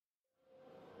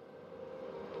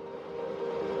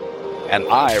an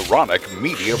ironic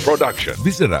media production.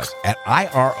 Visit us at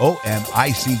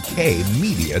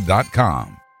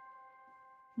IRONICKmedia.com.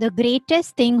 The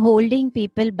greatest thing holding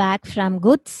people back from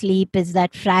good sleep is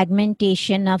that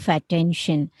fragmentation of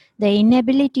attention. The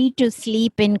inability to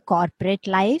sleep in corporate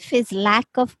life is lack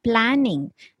of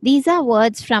planning. These are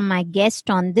words from my guest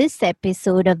on this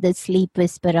episode of the Sleep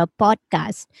Whisperer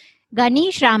podcast.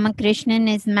 Ganesh Ramakrishnan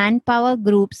is Manpower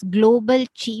Group's Global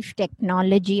Chief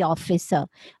Technology Officer.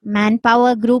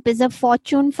 Manpower Group is a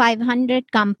Fortune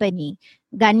 500 company.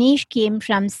 Ganesh came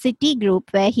from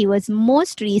Citigroup, where he was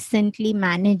most recently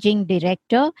managing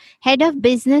director, head of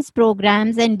business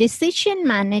programs and decision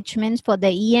management for the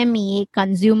EMEA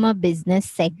consumer business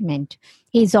segment.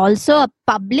 He is also a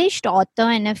published author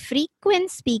and a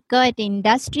frequent speaker at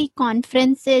industry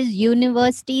conferences,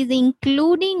 universities,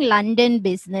 including London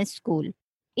Business School.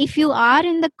 If you are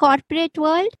in the corporate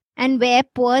world and wear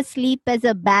poor sleep as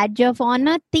a badge of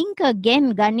honor, think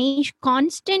again. Ganesh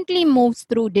constantly moves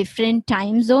through different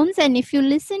time zones, and if you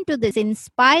listen to this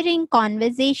inspiring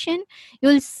conversation,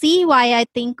 you'll see why I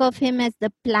think of him as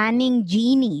the planning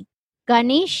genie.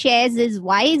 Ganesh shares his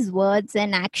wise words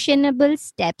and actionable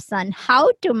steps on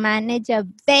how to manage a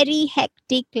very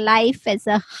hectic life as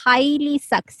a highly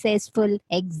successful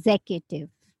executive.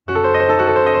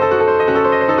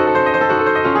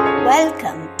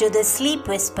 Welcome to the Sleep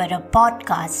Whisperer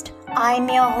podcast. I'm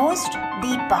your host,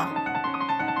 Deepa.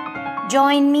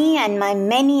 Join me and my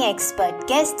many expert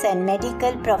guests and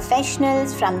medical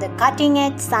professionals from the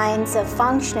cutting-edge science of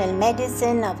functional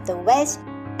medicine of the West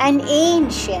and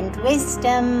ancient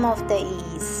wisdom of the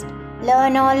East.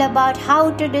 Learn all about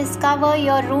how to discover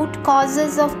your root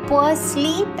causes of poor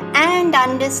sleep and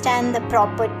understand the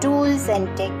proper tools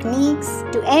and techniques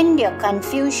to end your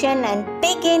confusion and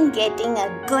begin getting a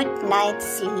good night's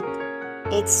sleep.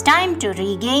 It's time to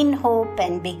regain hope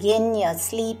and begin your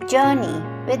sleep journey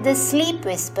with the Sleep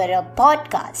Whisperer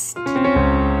podcast.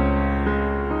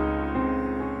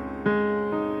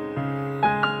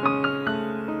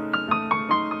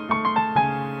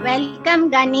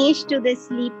 Welcome, Ganesh, to the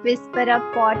Sleep Whisperer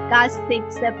podcast.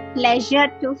 It's a pleasure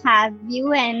to have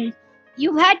you. And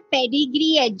you had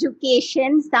pedigree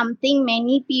education, something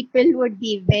many people would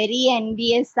be very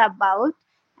envious about.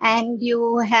 And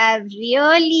you have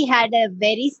really had a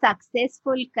very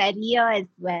successful career as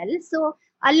well. So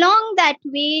along that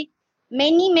way,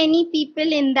 many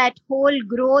people in that whole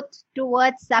growth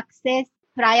towards success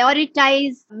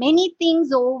prioritize many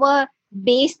things over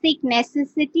basic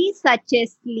necessities such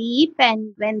as sleep,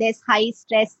 and when there's high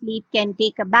stress, sleep can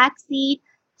take a back seat.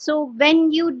 So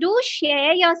when you do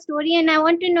share your story, and I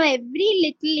want to know every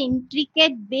little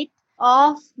intricate bit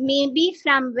of maybe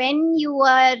from when you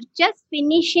were just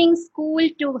finishing school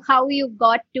to how you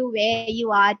got to where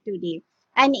you are today.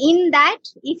 And in that,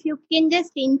 if you can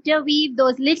just interweave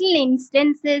those little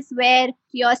instances where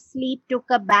your sleep took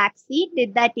a back seat,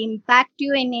 did that impact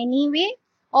you in any way?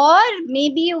 Or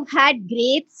maybe you've had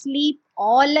great sleep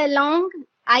all along.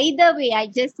 Either way, I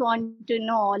just want to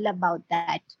know all about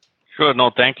that. Sure.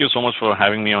 No, thank you so much for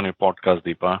having me on your podcast,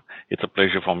 Deepa. It's a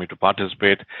pleasure for me to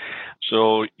participate.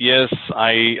 So, yes,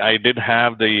 I did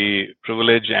have the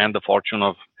privilege and the fortune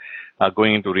of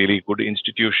going into really good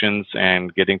institutions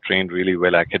and getting trained really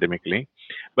well academically.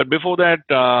 But before that,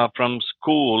 from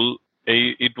school,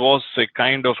 it was a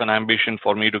kind of an ambition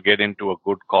for me to get into a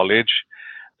good college.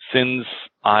 Since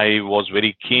I was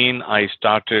very keen, I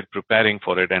started preparing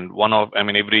for it. And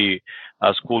every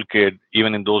school kid,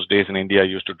 even in those days in India,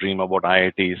 used to dream about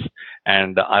IITs.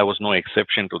 And I was no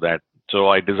exception to that. So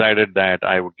I decided that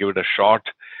I would give it a shot.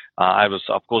 I was,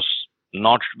 of course,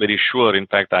 not very sure. In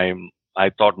fact, I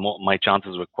thought my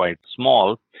chances were quite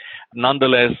small.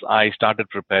 Nonetheless, I started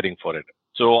preparing for it.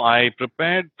 So I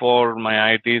prepared for my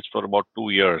IITs for about 2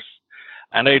 years.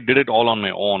 And I did it all on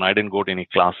my own. I didn't go to any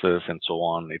classes and so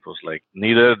on. It was like,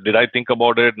 neither did I think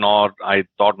about it, nor I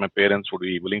thought my parents would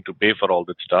be willing to pay for all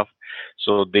that stuff.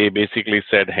 So they basically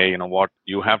said, hey, you know what?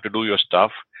 You have to do your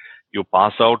stuff. You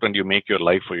pass out and you make your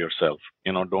life for yourself.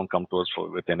 Don't come to us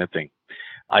with anything.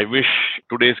 I wish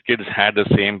today's kids had the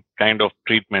same kind of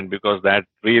treatment, because that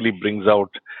really brings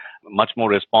out much more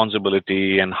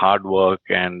responsibility and hard work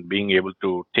and being able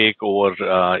to take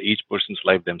over each person's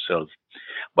life themselves.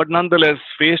 But nonetheless,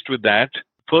 faced with that,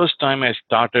 first time I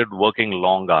started working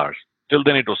long hours. Till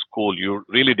then it was cool. You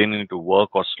really didn't need to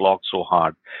work or slog so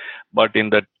hard. But in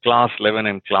that class 11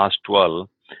 and class 12,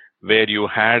 where you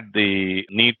had the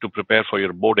need to prepare for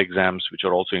your board exams, which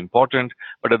are also important,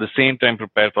 but at the same time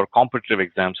prepare for competitive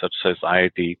exams such as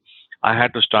IIT, I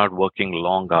had to start working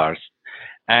long hours.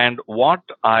 And what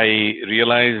I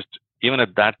realized even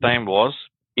at that time was,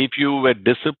 if you were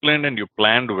disciplined and you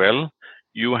planned well,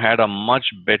 you had a much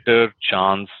better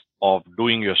chance of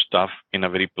doing your stuff in a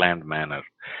very planned manner.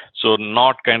 So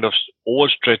not kind of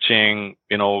overstretching,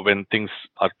 when things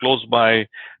are close by,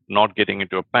 not getting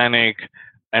into a panic,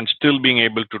 and still being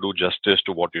able to do justice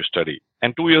to what you study.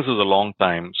 And 2 years is a long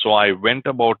time. So I went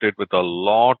about it with a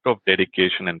lot of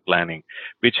dedication and planning,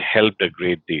 which helped a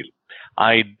great deal.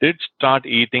 I did start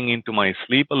eating into my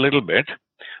sleep a little bit,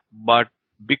 but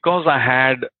because I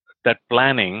had that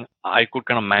planning, I could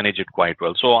kind of manage it quite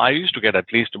well. So I used to get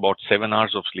at least about 7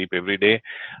 hours of sleep every day,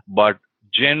 but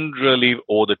generally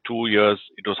over the 2 years,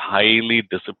 it was highly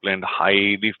disciplined,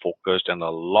 highly focused, and a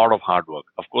lot of hard work.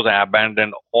 Of course, I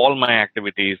abandoned all my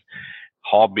activities,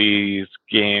 hobbies,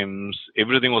 games,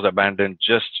 everything was abandoned,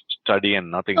 just study and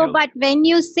nothing So, else. but when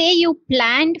you say you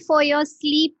planned for your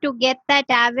sleep to get that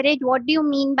average, what do you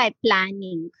mean by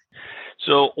planning?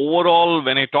 So overall,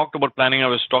 when I talked about planning, I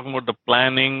was talking about the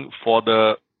planning for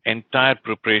the entire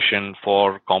preparation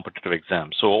for competitive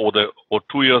exams. So over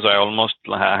 2 years, I almost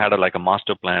had like a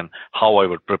master plan, how I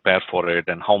would prepare for it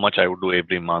and how much I would do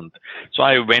every month. So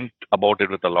I went about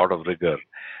it with a lot of rigor.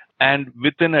 And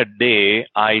within a day,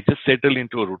 I just settled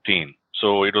into a routine.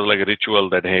 So it was like a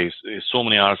ritual that, hey, so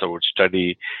many hours I would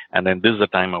study, and then this is the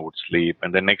time I would sleep,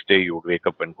 and the next day you would wake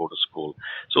up and go to school.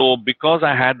 So because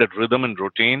I had that rhythm and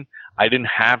routine, I didn't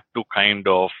have to kind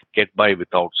of get by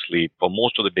without sleep. For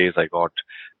most of the days, I got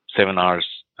 7 hours.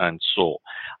 And so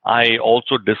I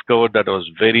also discovered that I was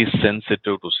very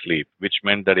sensitive to sleep, which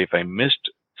meant that if I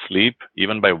missed sleep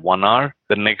even by 1 hour,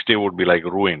 the next day would be like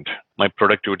ruined. My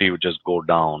productivity would just go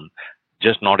down,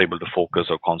 just not able to focus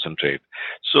or concentrate.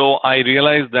 So I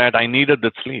realized that I needed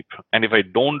that sleep. And if I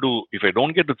don't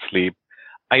get that sleep,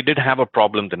 I did have a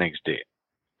problem the next day.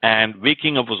 And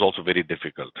waking up was also very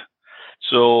difficult.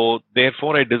 So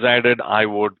therefore, I decided I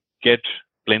would get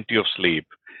plenty of sleep.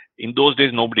 In those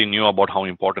days, nobody knew about how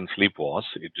important sleep was.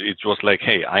 It was like,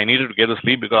 hey, I needed to get the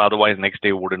sleep because otherwise next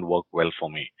day wouldn't work well for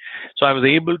me. So I was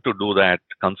able to do that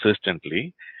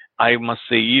consistently. I must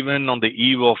say, even on the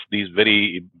eve of these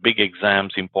very big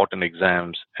exams, important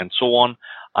exams, and so on,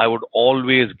 I would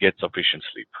always get sufficient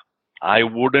sleep. I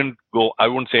wouldn't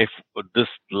say this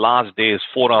last day is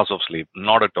 4 hours of sleep.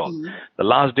 Not at all. The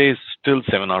last day is still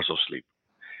 7 hours of sleep.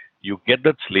 You get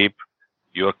that sleep,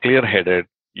 you're clear headed,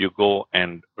 you go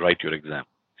and write your exam.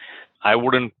 I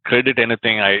wouldn't credit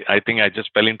anything. I think I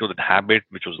just fell into that habit,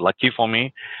 which was lucky for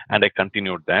me, and I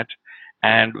continued that.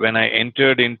 And when I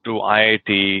entered into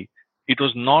IIT, it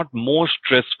was not more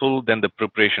stressful than the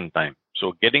preparation time.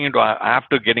 So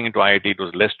after getting into IIT, it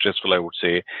was less stressful, I would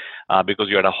say, because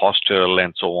you had a hostel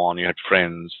and so on, you had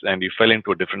friends, and you fell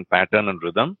into a different pattern and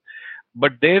rhythm.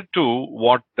 But there too,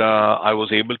 what I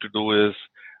was able to do is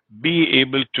be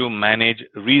able to manage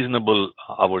reasonable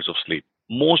hours of sleep.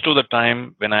 Most of the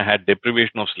time, when I had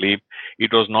deprivation of sleep,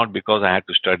 it was not because I had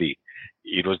to study.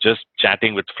 It was just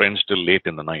chatting with friends till late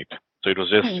in the night. So it was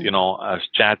just, us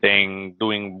chatting,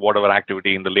 doing whatever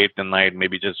activity in the late in the night,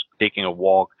 maybe just taking a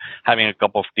walk, having a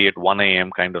cup of tea at 1 a.m.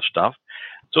 kind of stuff.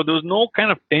 So there was no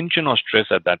kind of tension or stress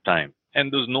at that time.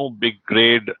 And there was no big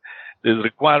grade. This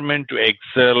requirement to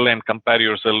excel and compare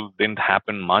yourself didn't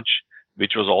happen much,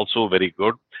 which was also very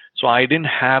good. So I didn't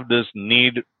have this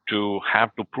need to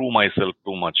have to prove myself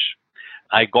too much.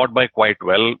 I got by quite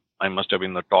well. I must have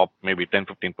been the top maybe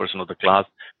 10-15% of the class,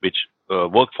 which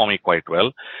worked for me quite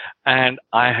well. And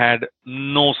I had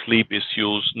no sleep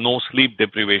issues, no sleep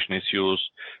deprivation issues,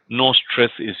 no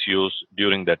stress issues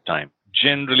during that time.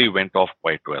 Generally went off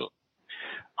quite well.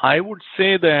 I would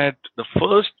say that the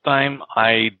first time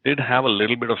I did have a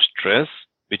little bit of stress,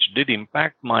 which did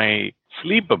impact my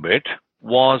sleep a bit,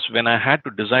 was when I had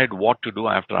to decide what to do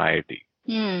after IIT.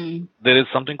 There is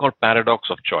something called paradox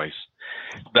of choice.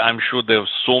 I'm sure there are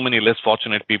so many less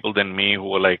fortunate people than me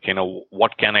who are like,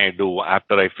 what can I do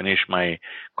after I finish my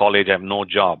college? I have no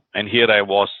job. And here I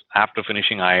was, after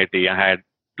finishing IIT, I had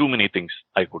too many things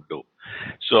I could do.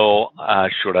 So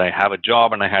should I have a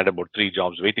job? And I had about 3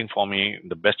 jobs waiting for me,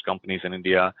 the best companies in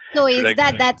India. So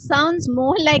that sounds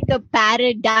more like a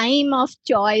paradigm of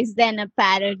choice than a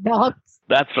paradox.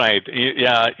 That's right.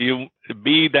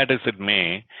 Be that as it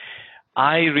may,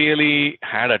 I really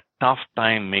had a tough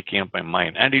time making up my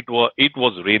mind, and it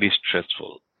was really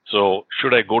stressful. So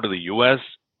should I go to the US?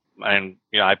 And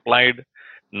I applied,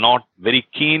 not very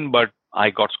keen, but I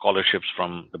got scholarships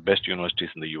from the best universities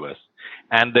in the US.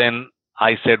 And then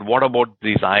I said, what about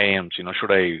these IIMs?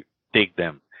 Should I take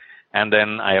them? And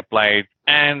then I applied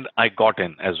and I got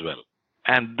in as well.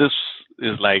 And this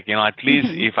is like, at least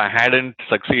if I hadn't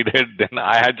succeeded, then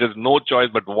I had just no choice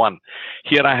but one.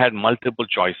 Here I had multiple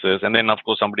choices. And then, of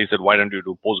course, somebody said, why don't you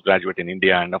do postgraduate in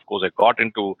India? And of course, I got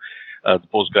into the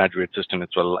postgraduate system as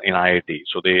well in IIT.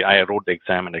 So I wrote the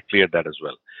exam and I cleared that as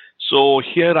well. So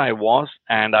here I was,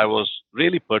 and I was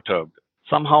really perturbed.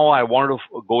 Somehow I wanted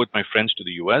to go with my friends to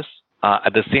the US.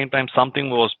 At the same time, something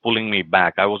was pulling me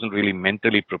back. I wasn't really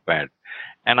mentally prepared.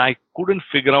 And I couldn't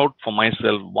figure out for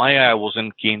myself why I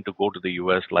wasn't keen to go to the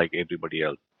US like everybody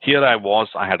else. Here I was,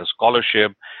 I had a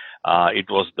scholarship. It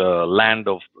was the land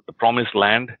of the promised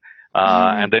land.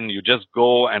 And then you just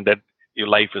go and that your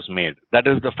life is made. That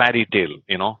is the fairy tale,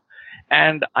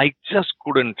 And I just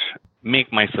couldn't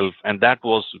make myself, and that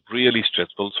was really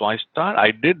stressful. So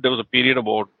there was a period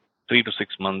about 3 to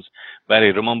 6 months where I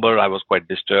remember I was quite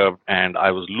disturbed and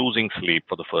I was losing sleep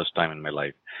for the first time in my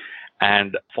life.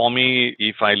 And for me,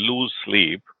 if I lose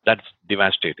sleep, that's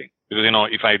devastating. Because,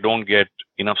 if I don't get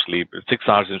enough sleep, 6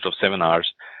 hours instead of 7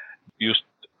 hours, you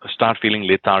start feeling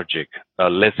lethargic,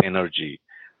 less energy,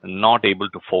 not able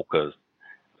to focus.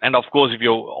 And of course, if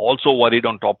you're also worried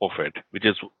on top of it, which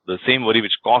is the same worry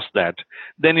which caused that,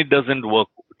 then it doesn't work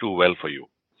too well for you.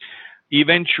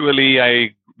 Eventually,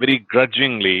 I very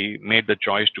grudgingly made the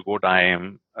choice to go to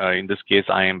IIM, in this case,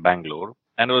 IIM Bangalore,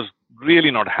 and I was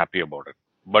really not happy about it.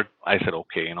 But I said,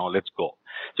 okay, let's go.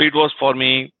 So it was for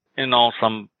me,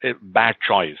 some bad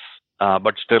choice.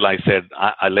 But still, I said,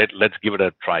 let's give it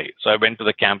a try. So I went to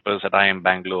the campus at IIM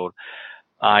Bangalore.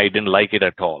 I didn't like it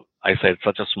at all. I said,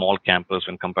 such a small campus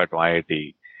when compared to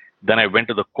IIT. Then I went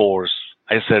to the course.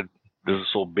 I said, this is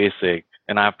so basic.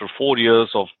 And after 4 years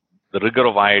of the rigor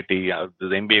of IIT, the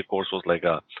MBA course was like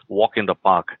a walk in the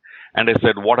park. And I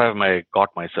said, what have I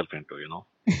got myself into,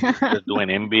 Just do an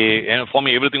MBA. And for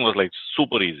me, everything was like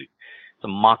super easy. The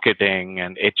marketing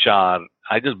and HR,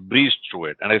 I just breezed through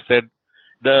it. And I said,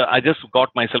 I just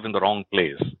got myself in the wrong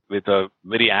place with a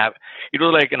it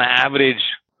was like an average,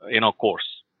 course.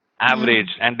 Average.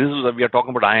 And we are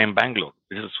talking about IIM Bangalore.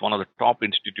 This is one of the top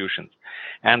institutions.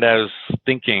 And I was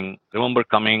thinking, remember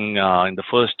coming in the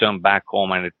first term back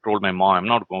home, and I told my mom, I'm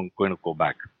not going to go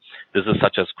back. This is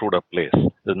such a screwed up place.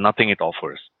 There's nothing it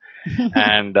offers.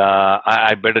 And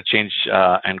I better change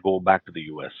and go back to the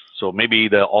US. So maybe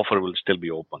the offer will still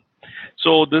be open.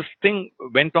 So this thing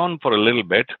went on for a little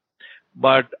bit.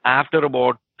 But after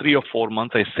about 3 or 4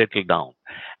 months, I settled down.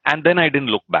 And then I didn't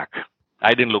look back.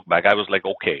 I was like,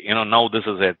 okay, now this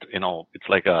is it. It's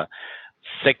like a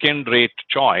second-rate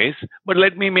choice, but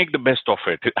let me make the best of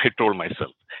it, I told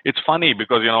myself. It's funny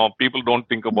because, people don't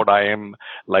think about IIM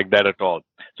like that at all.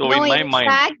 So no, in my mind...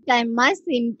 In fact, I must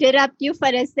interrupt you for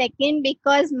a second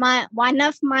because one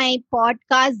of my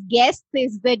podcast guests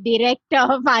is the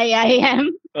director of IIM.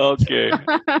 Okay.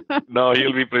 No,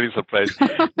 you'll be pretty surprised.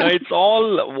 No, it's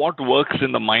all what works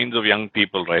in the minds of young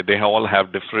people, right? They all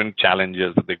have different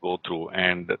challenges that they go through,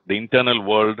 and the internal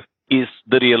world is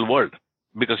the real world.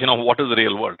 Because, what is the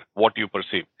real world? What you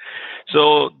perceive.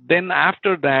 So then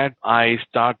after that, I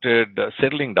started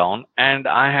settling down and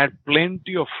I had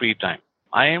plenty of free time.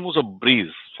 IIM was a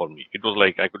breeze for me. It was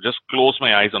like I could just close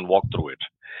my eyes and walk through it.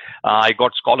 I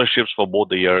got scholarships for both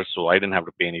the years, so I didn't have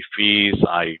to pay any fees.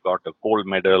 I got a gold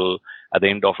medal at the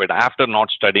end of it after not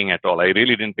studying at all. I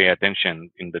really didn't pay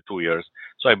attention in the 2 years.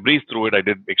 So I breezed through it. I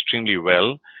did extremely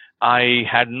well. I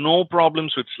had no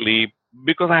problems with sleep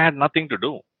because I had nothing to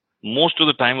do. Most of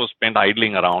the time was spent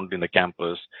idling around in the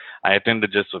campus. I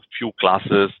attended just a few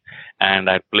classes and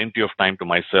I had plenty of time to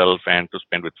myself and to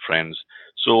spend with friends.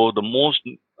 So the most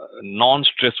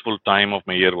non-stressful time of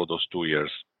my year were those 2 years.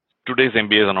 Today's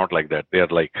MBAs are not like that. They are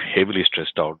like heavily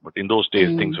stressed out. But in those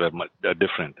days, things were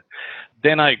different.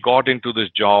 Then I got into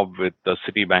this job with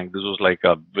Citibank. This was like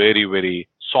a very, very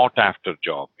sought after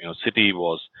job. Citi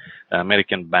was an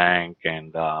American bank,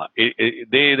 and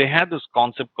they had this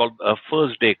concept called a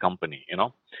first day company.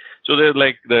 So they're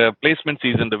like the placement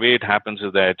season. The way it happens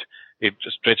is that it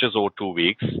stretches over 2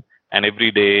 weeks, and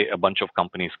every day a bunch of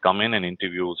companies come in and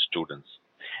interview students.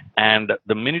 And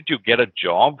the minute you get a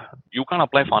job, you can't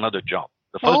apply for another job.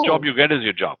 The first job you get is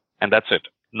your job, and that's it.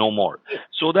 No more.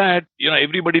 So that,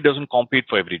 everybody doesn't compete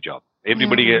for every job.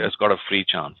 Everybody has got a free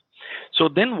chance. So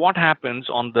then what happens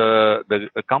on the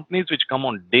companies which come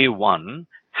on day one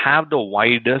have the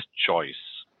widest choice.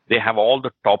 They have all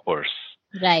the toppers.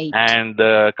 Right. And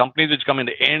the companies which come in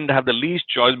the end have the least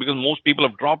choice because most people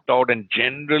have dropped out, and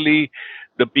generally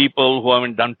the people who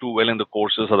haven't done too well in the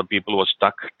courses are the people who are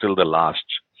stuck till the last.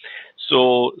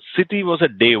 So Citi was a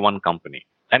day one company.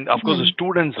 And of course, the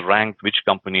students ranked which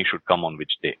company should come on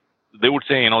which day. They would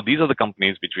say, these are the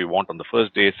companies which we want on the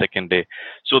first day, second day.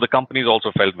 So the companies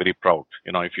also felt very proud.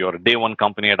 If you're a day one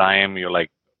company at IIM, you're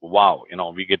like, wow,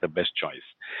 we get the best choice.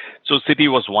 So Citi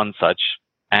was one such.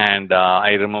 And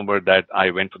I remember that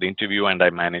I went for the interview and I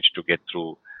managed to get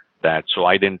through that. So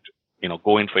I didn't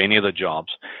go in for any other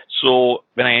jobs. So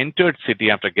when I entered city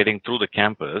after getting through the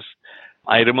campus,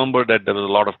 I remember that there was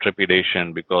a lot of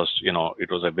trepidation because,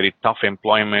 it was a very tough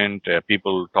employment.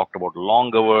 People talked about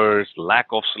long hours, lack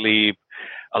of sleep,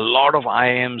 a lot of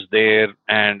IMs there,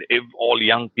 and if all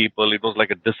young people, it was like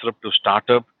a disruptive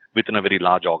startup within a very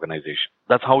large organization.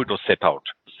 That's how it was set out.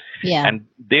 Yeah. And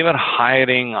they were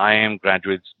hiring IM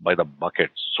graduates by the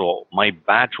buckets. So my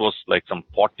batch was like some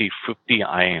 40, 50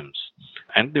 IMs.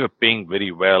 And they were paying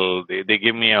very well. They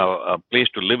gave me a place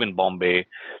to live in Bombay.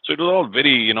 So it was all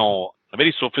very,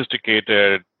 very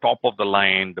sophisticated, top of the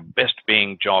line, the best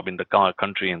paying job in the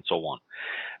country and so on.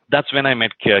 That's when I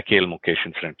met KL Mukesh,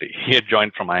 incidentally. He had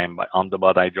joined from IM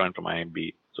Ahmedabad. I joined from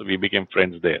IMB. So we became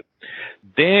friends there.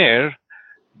 There,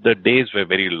 the days were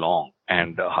very long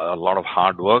and a lot of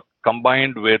hard work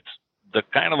combined with the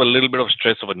kind of a little bit of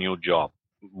stress of a new job.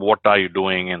 What are you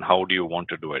doing and how do you want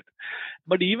to do it?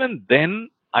 But even then,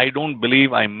 I don't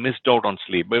believe I missed out on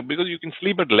sleep, because you can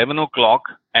sleep at 11 o'clock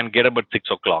and get up at 6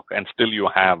 o'clock and still you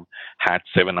have had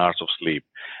 7 hours of sleep.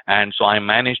 And so I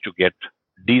managed to get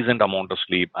decent amount of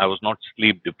sleep. I was not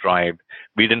sleep deprived.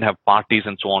 We didn't have parties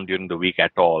and so on during the week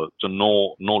at all. So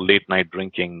no late night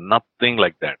drinking, nothing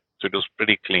like that. So it was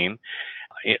pretty clean.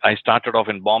 I started off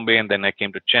in Bombay and then I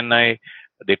came to Chennai.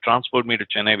 They transferred me to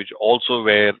Chennai, which also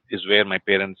is where my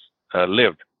parents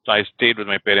lived. So I stayed with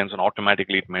my parents, and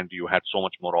automatically it meant you had so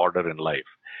much more order in life.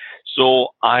 So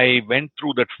I went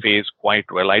through that phase quite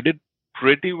well. I did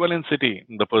pretty well in city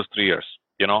in the first 3 years,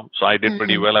 so I did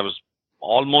pretty well. I was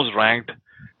almost ranked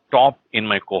top in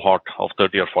my cohort of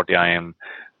 30 or 40 IM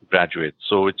graduates.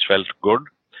 So it felt good.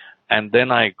 And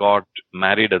then I got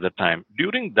married at the time.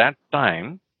 During that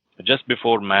time, just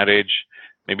before marriage,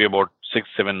 maybe about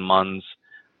 6-7 months,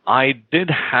 I did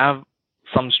have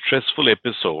some stressful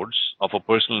episodes of a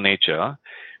personal nature,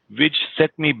 which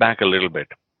set me back a little bit.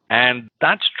 And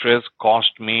that stress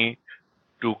caused me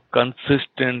to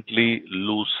consistently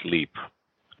lose sleep.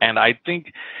 And I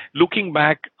think looking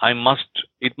back,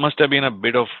 it must have been a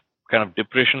bit of kind of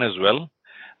depression as well.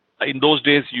 In those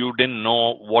days, you didn't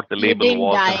know what the label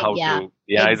was and how to.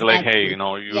 Yeah, exactly. It's like, hey,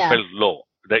 you felt low.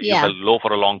 That you felt low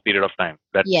for a long period of time.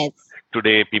 That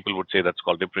today people would say that's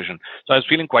called depression. So I was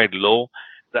feeling quite low.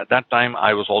 That time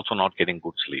I was also not getting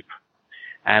good sleep.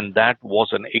 And that was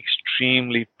an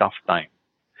extremely tough time.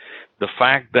 The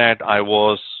fact that I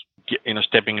was,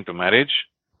 stepping into marriage,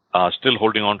 still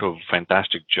holding on to a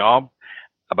fantastic job,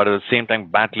 but at the same time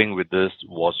battling with this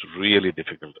was really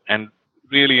difficult. And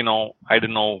really, I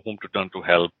didn't know whom to turn to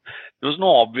help. There was no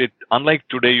obvious, unlike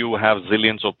today, you have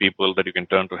zillions of people that you can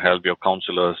turn to help, your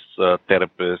counselors,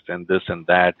 therapists, and this and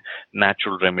that,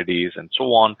 natural remedies, and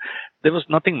so on. There was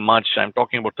nothing much. I'm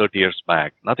talking about 30 years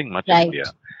back, nothing much in India.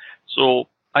 So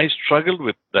I struggled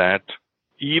with that.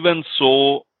 Even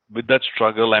so, with that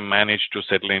struggle, I managed to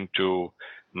settle into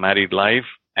married life,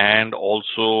 and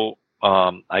also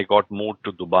I got moved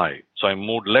to Dubai. So I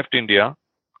left India.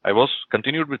 I was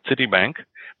continued with Citibank,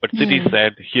 but Citi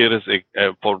said, here is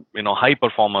for high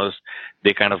performers,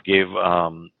 they kind of gave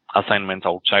assignments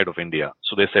outside of India.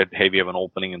 So they said, hey, we have an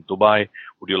opening in Dubai.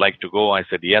 Would you like to go? I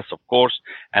said, yes, of course.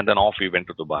 And then off we went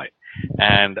to Dubai.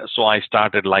 And so I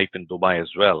started life in Dubai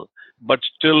as well. But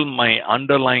still my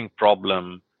underlying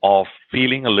problem of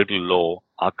feeling a little low,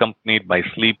 accompanied by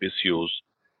sleep issues,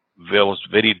 was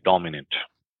very dominant.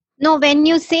 No, when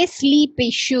you say sleep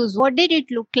issues, what did it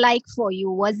look like for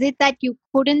you? Was it that you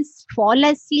couldn't fall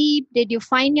asleep? Did you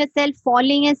find yourself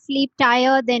falling asleep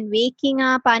tired, then waking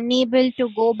up, unable to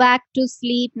go back to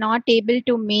sleep, not able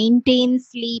to maintain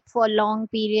sleep for long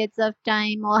periods of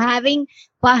time, or having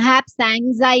perhaps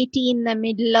anxiety in the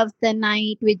middle of the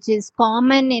night, which is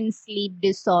common in sleep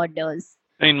disorders?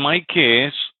 In my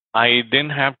case, I didn't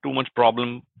have too much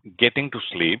problem getting to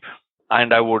sleep,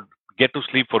 and I would get to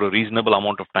sleep for a reasonable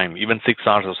amount of time, even 6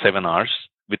 hours or 7 hours,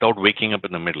 without waking up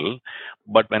in the middle.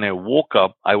 But when I woke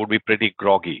up, I would be pretty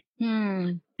groggy.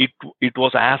 It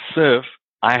was as if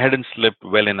I hadn't slept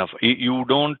well enough. You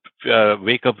don't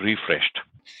wake up refreshed.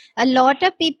 A lot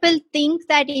of people think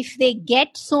that if they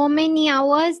get so many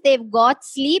hours, they've got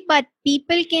sleep, but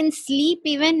people can sleep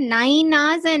even 9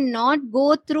 hours and not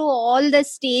go through all the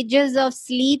stages of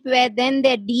sleep, where then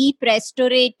the deep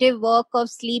restorative work of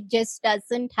sleep just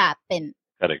doesn't happen.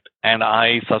 Correct. And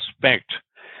I suspect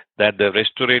that the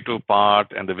restorative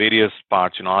part and the various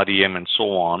parts, REM and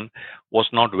so on, was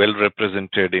not well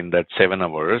represented in that 7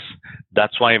 hours.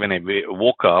 That's why when I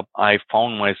woke up, I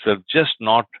found myself just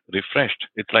not refreshed.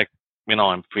 It's like,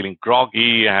 I'm feeling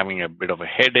groggy, having a bit of a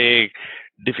headache,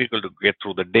 difficult to get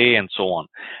through the day and so on.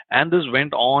 And this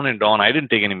went on and on. I didn't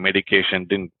take any medication,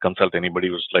 didn't consult anybody.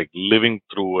 It was like living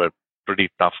through a pretty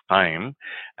tough time.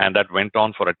 And that went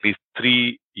on for at least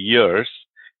 3 years.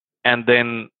 And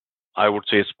then I would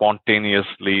say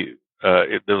spontaneously,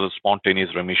 there was a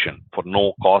spontaneous remission for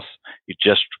no cause. It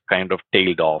just kind of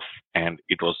tailed off, and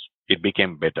it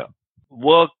became better.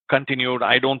 Work continued.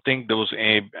 I don't think there was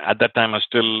at that time. I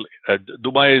still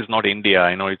Dubai is not India.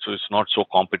 I know it's not so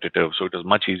competitive, so it was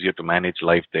much easier to manage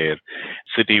life there.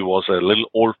 City was a little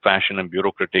old-fashioned and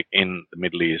bureaucratic in the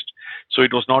Middle East, so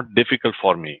it was not difficult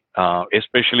for me,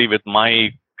 especially with my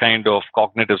kind of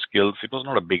cognitive skills. It was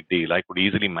not a big deal. I could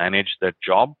easily manage that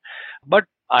job, but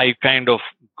I kind of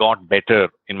got better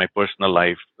in my personal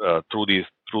life through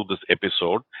this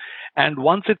episode. And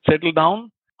once it settled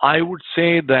down, I would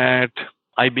say that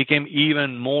I became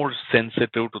even more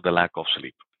sensitive to the lack of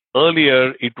sleep.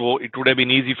 Earlier, it would have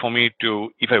been easy for me to,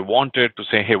 if I wanted to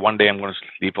say, hey, one day I'm going to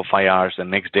sleep for 5 hours,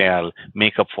 and next day I'll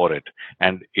make up for it,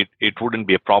 and it wouldn't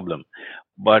be a problem.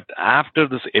 But after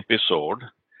this episode,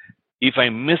 if I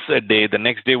miss a day, the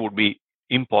next day would be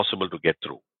impossible to get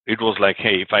through. It was like,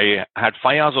 hey, if I had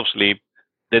 5 hours of sleep,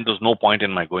 then there's no point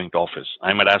in my going to office.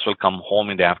 I might as well come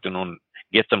home in the afternoon,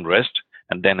 get some rest,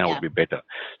 and then I would be better.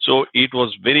 So it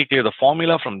was very clear. The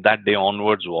formula from that day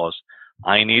onwards was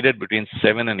I needed between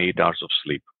 7 and 8 hours of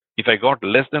sleep. If I got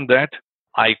less than that,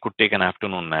 I could take an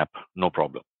afternoon nap, no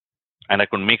problem. And I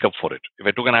could make up for it. If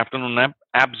I took an afternoon nap,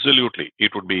 absolutely,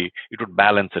 it would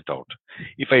balance it out.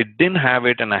 If I didn't have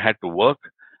it and I had to work,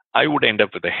 I would end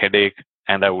up with a headache,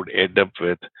 and I would end up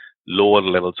with lower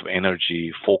levels of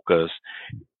energy, focus.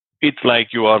 It's like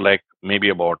you are like maybe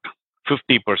about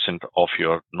 50% of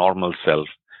your normal self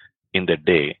in the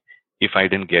day if I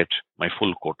didn't get my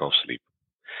full quota of sleep.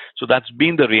 So that's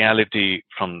been the reality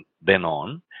from then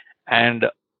on. And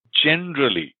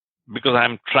generally, because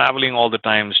I'm traveling all the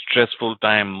time, stressful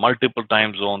time, multiple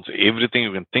time zones, everything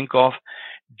you can think of,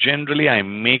 generally I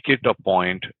make it a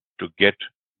point to get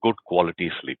good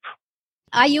quality sleep.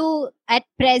 Are you at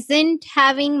present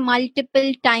having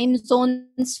multiple time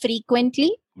zones frequently?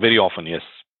 Very often, yes.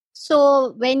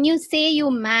 So when you say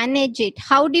you manage it,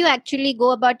 how do you actually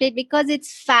go about it? Because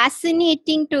it's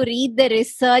fascinating to read the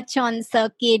research on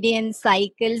circadian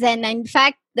cycles. And in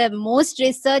fact, the most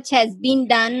research has been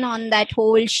done on that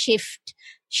whole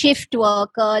shift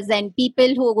workers and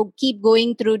people who keep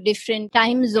going through different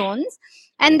time zones.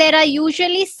 And there are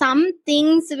usually some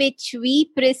things which we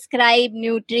prescribe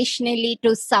nutritionally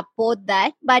to support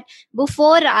that. But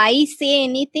before I say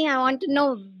anything, I want to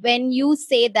know, when you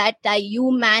say that you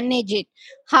manage it,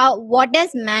 what does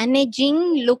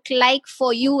managing look like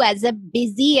for you as a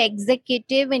busy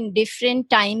executive in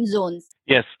different time zones?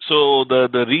 Yes. So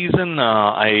the reason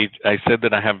I said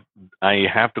that I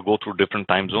have to go through different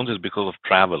time zones is because of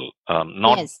travel.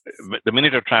 Yes. The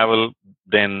minute I travel,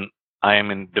 then I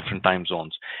am in different time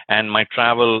zones. And my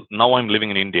travel, now I'm living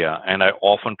in India, and I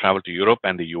often travel to Europe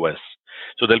and the US.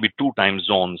 So there'll be two time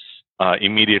zones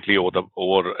immediately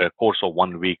over a course of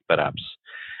 1 week, perhaps.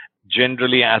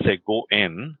 Generally, as I go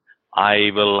in,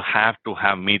 I will have to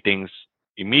have meetings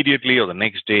immediately or the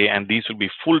next day, and these will be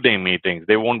full day meetings.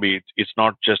 They won't be, it's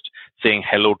not just saying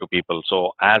hello to people.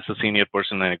 So as a senior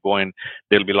person, when I go in,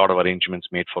 there'll be a lot of arrangements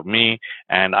made for me,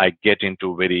 and I get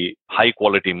into very high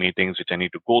quality meetings which I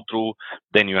need to go through.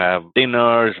 Then you have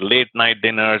dinners, late night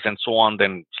dinners, and so on,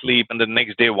 then sleep, and the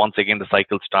next day once again the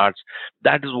cycle starts.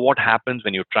 That is what happens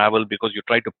when you travel, because you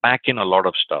try to pack in a lot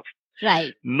of stuff.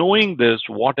 Right. Knowing this,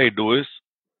 what I do is,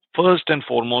 first and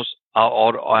foremost,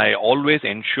 or I always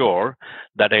ensure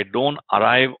that I don't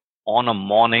arrive on a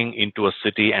morning into a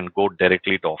city and go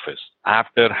directly to office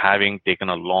after having taken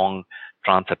a long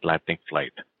transatlantic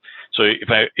flight. So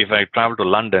if I travel to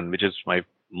London, which is my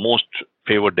most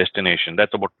favored destination,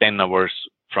 that's about 10 hours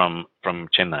from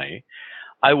Chennai,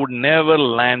 I would never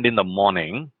land in the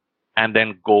morning and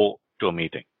then go to a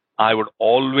meeting. I would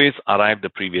always arrive the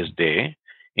previous day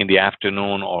in the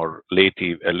afternoon or late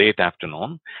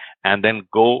afternoon, and then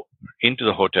go into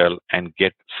the hotel and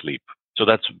get sleep. So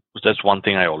that's one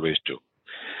thing I always do.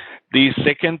 The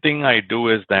second thing I do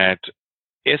is that,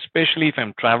 especially if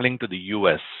I'm traveling to the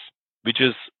US, which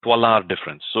is 12-hour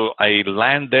difference. So I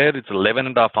land there, it's 11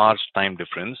 and a half hours time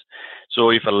difference.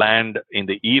 So if I land in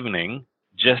the evening,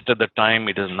 just at the time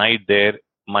it is night there,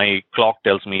 my clock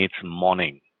tells me it's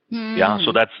morning. Yeah.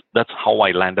 So that's how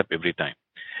I land up every time.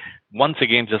 Once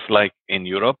again, just like in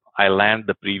Europe, I land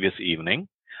the previous evening.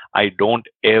 I don't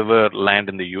ever land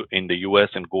in the US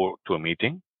and go to a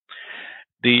meeting.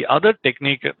 The other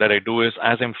technique that I do is,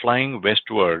 as I'm flying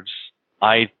westwards,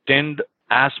 I tend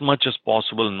as much as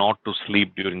possible not to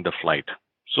sleep during the flight.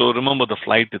 So remember, the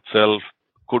flight itself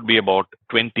could be about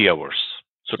 20 hours.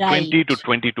 So Right. 20 to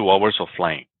 22 hours of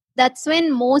flying. That's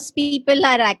when most people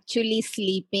are actually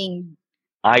sleeping.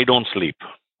 I don't sleep.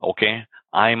 Okay.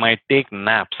 I might take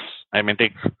naps. I may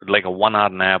take like a 1 hour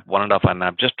nap, 1.5 hour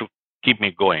nap just to keep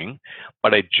me going.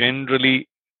 But I generally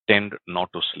tend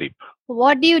not to sleep.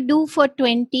 What do you do for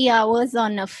 20 hours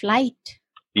on a flight?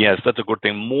 Yes, that's a good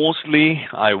thing. Mostly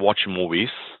I watch movies.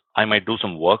 I might do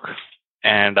some work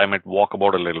and I might walk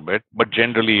about a little bit, but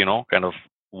generally, kind of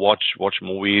watch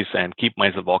movies and keep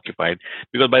myself occupied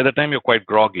because by the time you're quite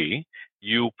groggy,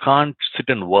 you can't sit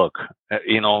and work.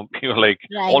 You're like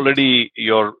Right. already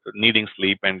you're needing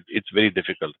sleep and it's very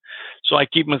difficult. So I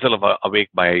keep myself awake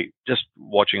by just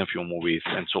watching a few movies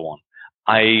and so on.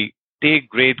 I take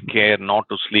great care not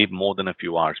to sleep more than a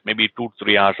few hours, maybe 2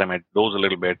 3 hours. I might doze a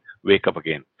little bit, wake up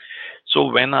again. So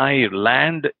when I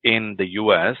land in the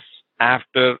US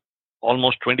after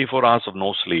almost 24 hours of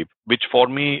no sleep, which for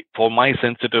me, for my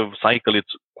sensitive cycle,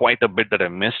 it's quite a bit that I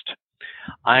missed.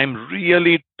 I'm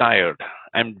really tired.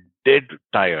 I'm dead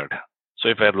tired. So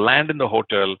if I land in the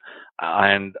hotel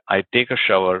and I take a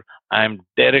shower, I'm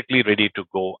directly ready to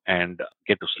go and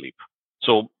get to sleep.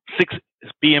 So 6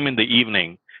 p.m. in the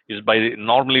evening is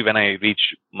normally when I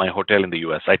reach my hotel in the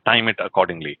US. I time it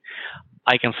accordingly.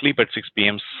 I can sleep at 6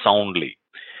 p.m. soundly.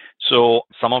 So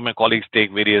some of my colleagues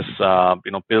take various,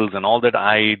 pills and all that.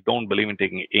 I don't believe in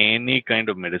taking any kind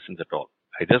of medicines at all.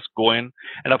 I just go in,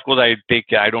 and of course I take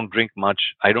care. I don't drink much.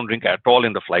 I don't drink at all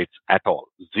in the flights at all,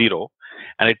 zero,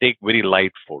 and I take very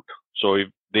light food. So if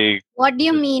they, What do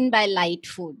you mean by light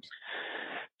food?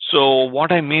 so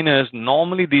what I mean is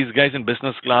normally these guys in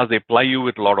business class they ply you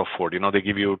with a lot of food. They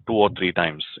give you 2 or 3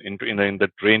 times in the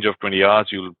range of 20 hours.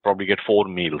 You'll probably get 4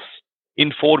 meals.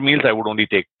 In 4 meals, I would only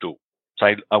take two.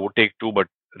 So I would take two, but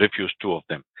refuse two of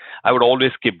them. I would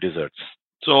always skip desserts.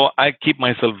 So I keep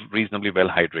myself reasonably well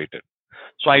hydrated.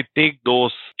 So I take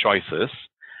those choices.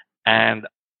 And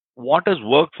what has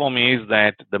worked for me is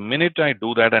that the minute I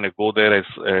do that and I go there,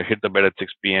 I hit the bed at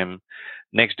 6 p.m.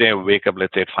 Next day, I wake up,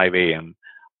 let's say at 5 a.m.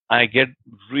 I get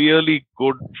really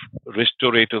good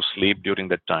restorative sleep during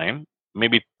that time,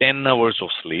 maybe 10 hours of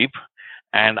sleep,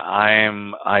 and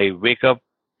I wake up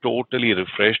totally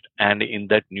refreshed and in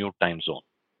that new time zone.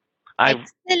 I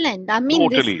Excellent. I mean,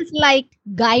 this totally, is like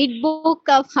guidebook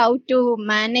of how to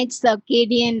manage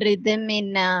circadian rhythm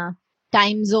in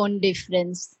time zone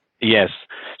difference. yes.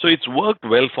 So it's worked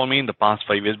well for me in the past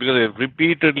 5 years because I've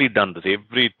repeatedly done this.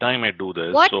 Every time I do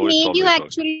this, What so it's made you always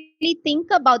worked. actually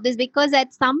think about this? Because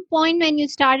at some point when you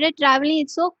started traveling,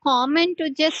 it's so common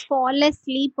to just fall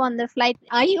asleep on the flight.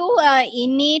 Are you a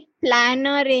innate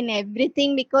planner in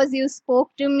everything? Because you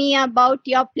spoke to me about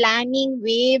your planning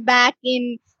way back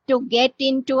in to get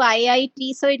into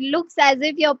IIT. So it looks as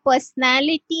if your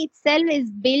personality itself is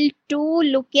built to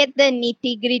look at the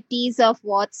nitty-gritties of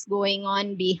what's going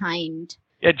on behind.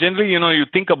 Yeah, generally, you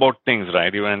think about things,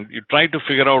 right? And you try to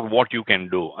figure out what you can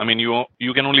do. I mean,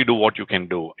 you can only do what you can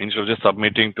do instead of just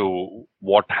submitting to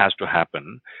what has to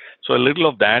happen. So a little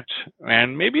of that,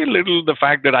 and maybe a little the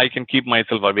fact that I can keep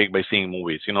myself awake by seeing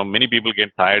movies. Many people get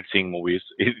tired seeing movies.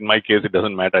 In my case, it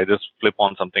doesn't matter. I just flip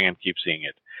on something and keep seeing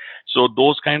it. So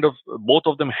those kind of both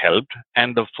of them helped.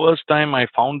 And the first time I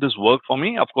found this work for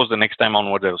me, of course, the next time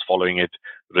onwards, I was following it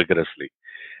rigorously.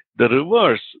 The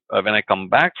reverse, when I come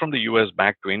back from the US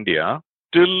back to India,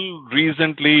 till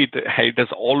recently, it has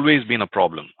always been a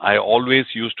problem. I always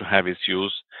used to have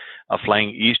issues flying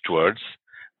eastwards.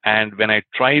 And when I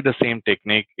try the same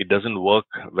technique, it doesn't work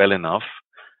well enough,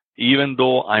 even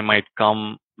though I might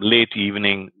come late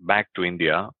evening back to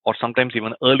India or sometimes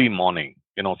even early morning,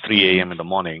 3 a.m. in the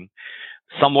morning,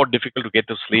 somewhat difficult to get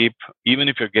to sleep. Even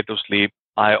if you get to sleep,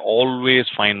 I always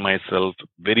find myself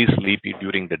very sleepy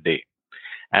during the day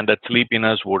and that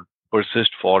sleepiness would persist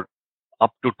for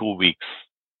up to 2 weeks.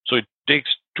 So it takes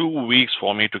 2 weeks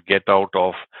for me to get out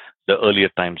of the earlier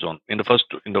time zone. In the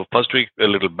first week, a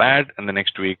little bad, and the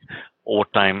next week, over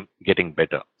time, getting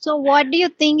better. So, what do you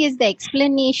think is the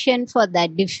explanation for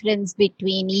that difference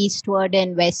between eastward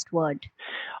and westward?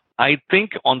 I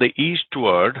think on the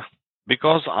eastward,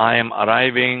 because I am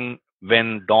arriving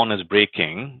when dawn is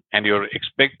breaking, and you're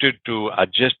expected to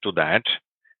adjust to that,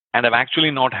 and I've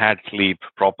actually not had sleep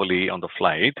properly on the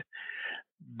flight,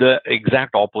 the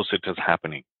exact opposite is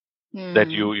happening. That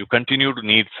you continue to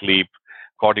need sleep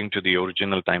according to the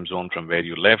original time zone from where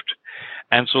you left.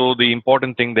 And so the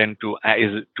important thing then to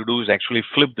do is actually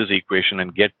flip this equation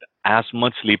and get as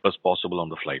much sleep as possible on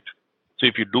the flight. So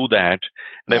if you do that,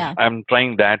 and if I'm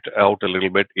trying that out a little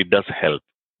bit, it does help.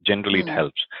 Generally, it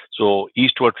helps. So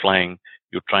eastward flying,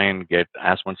 you try and get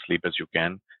as much sleep as you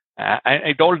can.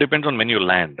 It all depends on when you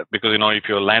land, because if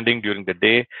you're landing during the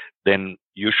day, then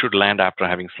you should land after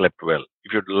having slept well.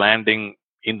 If you're landing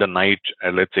in the night,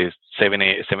 let's say 7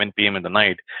 p.m. in the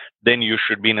night, then you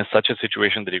should be in such a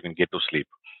situation that you can get to sleep,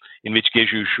 in which case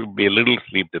you should be a little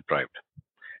sleep deprived.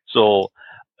 So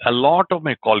a lot of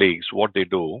my colleagues, what they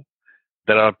do,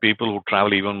 there are people who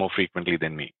travel even more frequently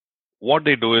than me. What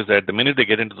they do is that the minute they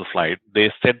get into the flight,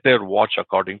 they set their watch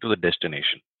according to the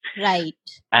destination. Right.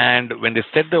 And when they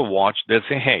set their watch, they'll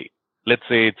say, hey, let's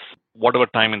say it's whatever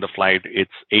time in the flight,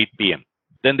 it's 8 p.m.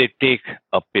 Then they take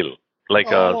a pill, like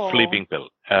a sleeping pill.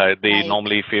 They Right.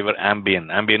 normally favor Ambien.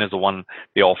 Ambien is the one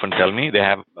they often tell me. They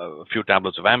have a few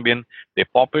tablets of Ambien. They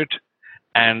pop it,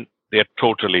 and they're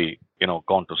totally,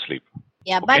 gone to sleep.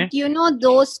 Yeah, Okay? but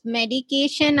those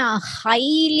medication are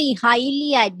highly,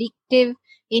 highly addictive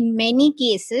in many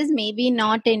cases, maybe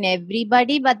not in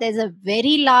everybody, but there's a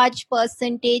very large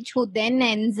percentage who then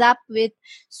ends up with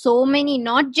so many,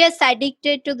 not just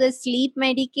addicted to the sleep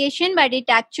medication, but it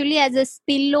actually has a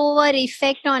spillover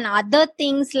effect on other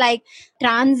things like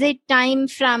transit time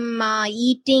from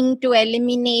eating to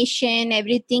elimination.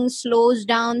 Everything slows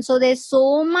down. So there's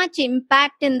so much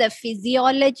impact in the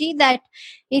physiology that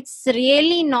it's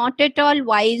really not at all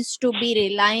wise to be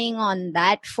relying on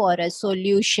that for a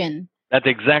solution. That's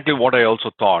exactly what I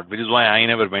also thought, which is why I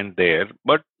never went there.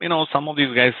 But, some of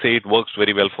these guys say it works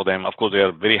very well for them. Of course, they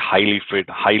are very highly fit,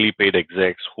 highly paid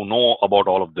execs who know about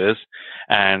all of this,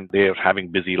 and they're having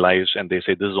busy lives, and they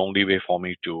say this is the only way for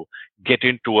me to get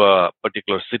into a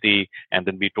particular city and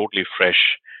then be totally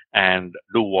fresh and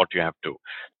do what you have to.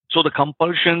 So the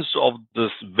compulsions of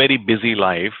this very busy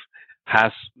life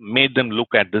has made them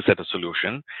look at this as a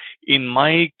solution. In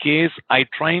my case, I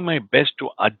try my best to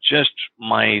adjust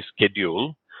my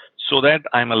schedule so that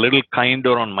I'm a little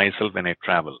kinder on myself when I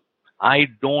travel. I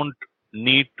don't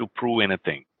need to prove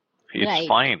anything. It's Right.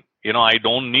 fine. I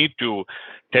don't need to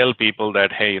tell people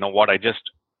that, hey, what, I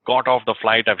just got off the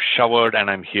flight, I've showered, and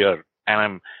I'm here, and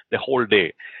I'm the whole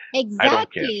day. I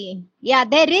don't care. Exactly. Yeah,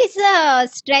 there is a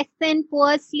stress and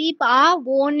poor sleep are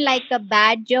worn like a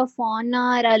badge of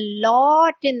honor a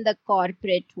lot in the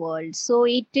corporate world. So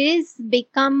it is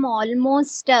become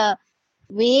almost a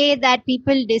way that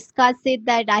people discuss it,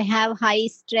 that I have high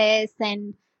stress,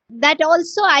 and that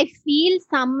also I feel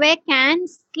somewhere can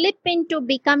slip into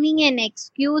becoming an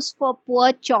excuse for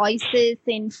poor choices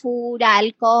in food,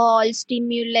 alcohol,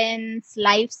 stimulants,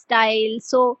 lifestyle.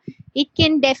 So it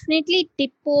can definitely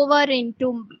tip over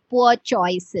into poor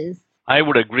choices. I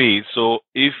would agree. So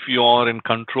if you're in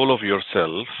control of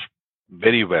yourself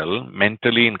very well,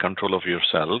 mentally in control of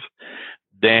yourself,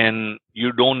 then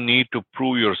you don't need to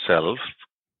prove yourself,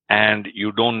 and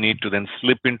you don't need to then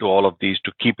slip into all of these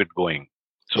to keep it going.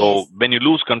 So Yes. when you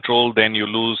lose control, then you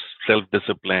lose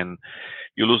self-discipline,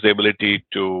 you lose the ability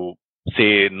to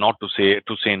say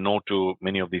no to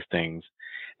many of these things.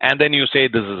 And then you say,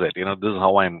 this is it, this is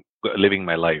how I'm living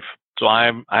my life. So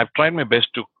I've tried my best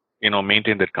to,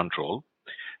 maintain that control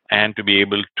and to be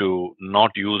able to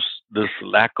not use this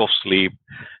lack of sleep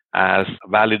as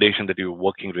validation that you're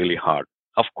working really hard.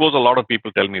 Of course, a lot of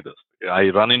people tell me this. I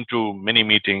run into many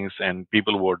meetings and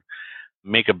people would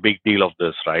make a big deal of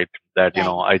this, right? That,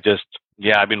 Right.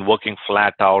 I've been working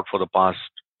flat out for the past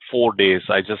 4 days.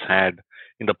 I just had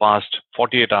in the past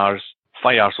 48 hours,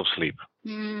 5 hours of sleep.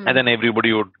 And then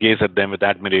everybody would gaze at them with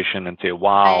admiration and say,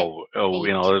 wow,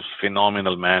 Right. it's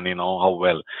phenomenal, man, how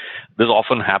well. This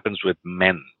often happens with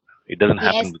men. It doesn't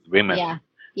happen Yes. with women. Yeah.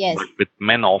 Yes. But with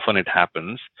men, often it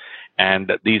happens.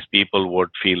 And these people would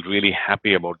feel really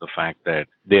happy about the fact that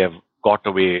they have got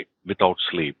away without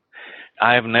sleep.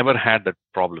 I have never had that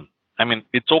problem. I mean,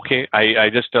 it's okay. I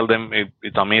just tell them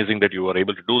it's amazing that you were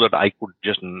able to do that. I could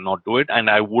just not do it, and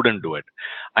I wouldn't do it.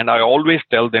 And I always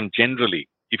tell them generally,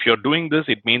 if you're doing this,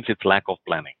 it means it's lack of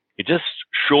planning. It just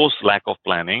shows lack of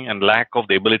planning and lack of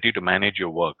the ability to manage your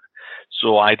work.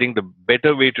 So I think the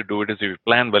better way to do it is if you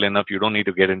plan well enough, you don't need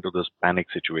to get into this panic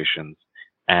situations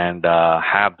and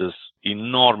have this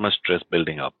enormous stress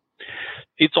building up.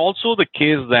 It's also the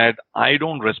case that I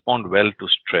don't respond well to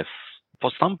stress.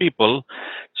 For some people,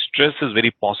 stress is very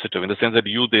positive in the sense that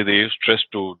they use stress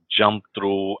to jump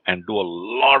through and do a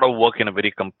lot of work in a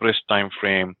very compressed time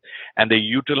frame, and they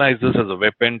utilize this as a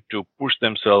weapon to push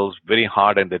themselves very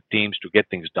hard and their teams to get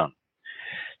things done.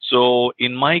 So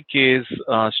in my case,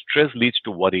 stress leads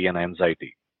to worry and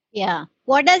anxiety. Yeah.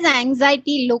 What does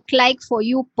anxiety look like for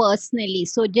you personally?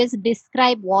 So just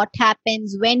describe what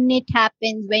happens, when it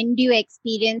happens, when do you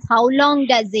experience, how long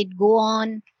does it go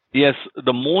on? Yes,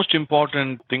 the most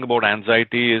important thing about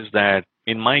anxiety is that,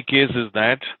 in my case, is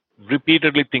that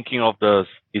repeatedly thinking of the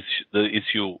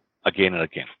issue again and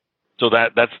again. So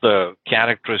that's the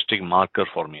characteristic marker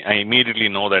for me. I immediately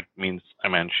know that means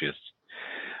I'm anxious.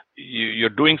 you're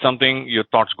doing something, your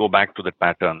thoughts go back to that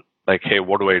pattern. Like, hey,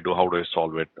 what do I do? How do I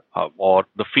solve it? Or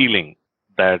the feeling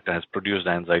that has produced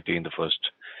anxiety in the first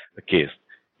case.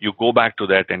 You go back to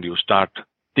that and you start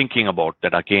thinking about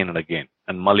that again and again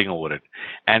and mulling over it.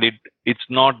 And it's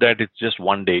not that it's just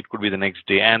one day. It could be the next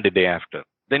day and the day after.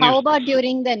 Then How about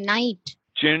during the night?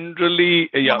 Generally,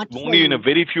 Not only for in a you.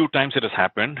 very few times it has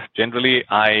happened. Generally,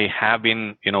 I have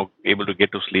been, able to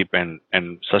get to sleep and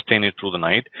sustain it through the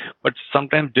night, but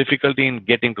sometimes difficulty in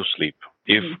getting to sleep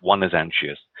if one is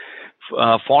anxious.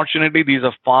 Fortunately, these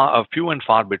are few and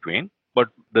far between. But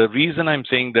the reason I'm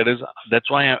saying that is that's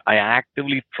why I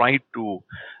actively try to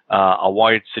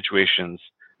avoid situations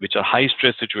which are high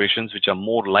stress situations, which are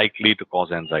more likely to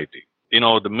cause anxiety.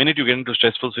 The minute you get into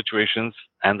stressful situations,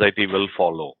 anxiety will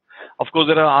follow. Of course,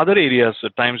 there are other areas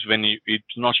at times when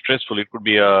it's not stressful. It could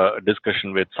be a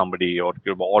discussion with somebody, or it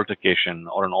could be altercation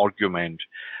or an argument,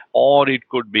 or it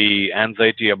could be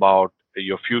anxiety about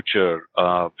your future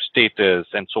status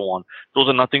and so on. Those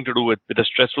are nothing to do with a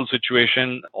stressful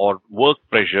situation or work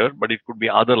pressure, but it could be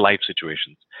other life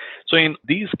situations. So in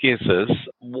these cases,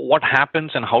 what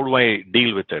happens and how do I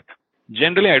deal with it?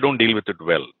 Generally, I don't deal with it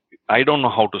well. I don't know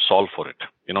how to solve for it.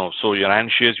 So you're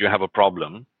anxious, you have a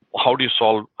problem. How do you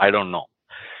solve? I don't know.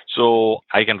 So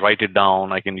I can write it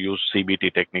down. I can use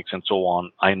CBT techniques and so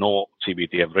on. I know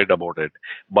CBT. I've read about it.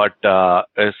 But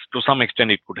as to some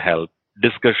extent, it could help.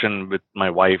 Discussion with my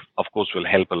wife, of course, will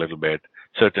help a little bit,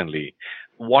 certainly.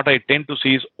 What I tend to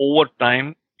see is over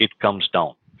time, it comes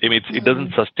down. I mean, it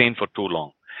doesn't sustain for too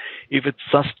long. If it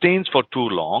sustains for too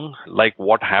long, like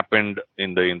what happened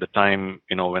in the time,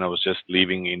 when I was just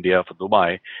leaving India for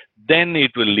Dubai, then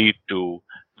it will lead to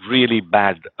really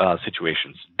bad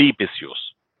situations, deep issues.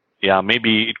 Yeah,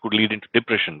 maybe it could lead into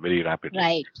depression very rapidly.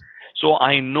 Right. So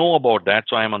I know about that,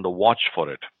 so I'm on the watch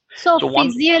for it. So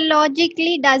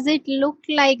physiologically, does it look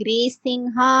like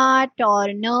racing heart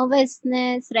or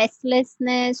nervousness,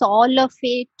 restlessness, all of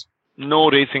it? No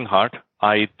racing heart.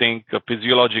 I think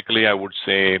physiologically, I would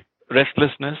say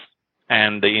restlessness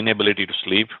and the inability to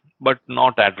sleep, but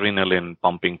not adrenaline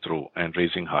pumping through and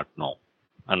racing heart, no,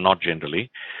 and not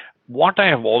generally. What I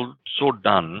have also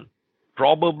done,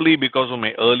 probably because of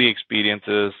my early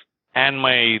experiences and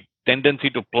my tendency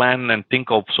to plan and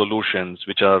think of solutions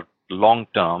which are long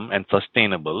term and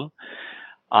sustainable,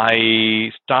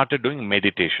 I started doing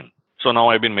meditation. So now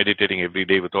I've been meditating every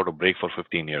day without a break for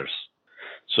 15 years.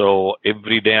 So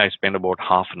every day I spend about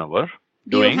half an hour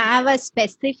Do you have a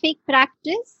specific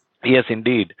practice? Yes,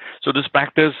 indeed. So this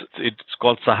practice, it's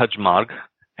called Sahaj Marg,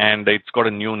 and it's got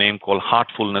a new name called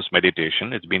Heartfulness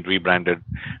Meditation. It's been rebranded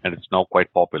and it's now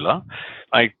quite popular.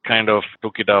 I kind of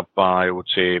took it up, I would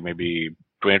say maybe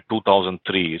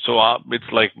 2003. So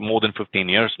it's like more than 15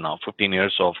 years now, 15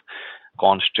 years of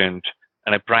constant,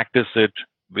 and I practice it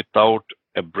without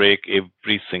a break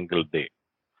every single day.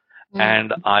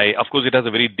 And of course, it has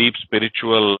a very deep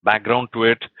spiritual background to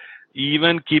it.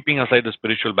 Even keeping aside the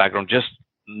spiritual background, just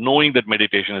knowing that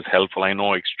meditation is helpful, I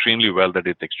know extremely well that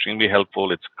it's extremely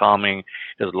helpful. It's calming.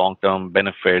 It has long-term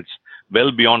benefits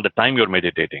well beyond the time you're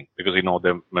meditating, because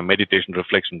the meditation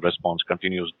reflection response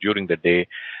continues during the day,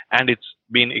 and it's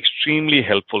been extremely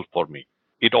helpful for me.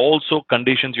 It also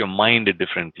conditions your mind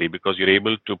differently because you're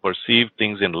able to perceive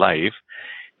things in life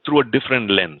through a different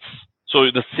lens. So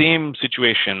the same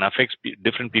situation affects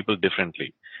different people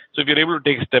differently. So if you're able to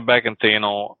take a step back and say,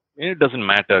 it doesn't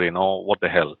matter, what the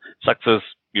hell, success,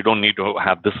 you don't need to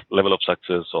have this level of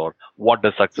success, or what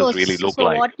does success really look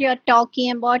like? So what you're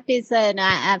talking about is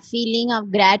a feeling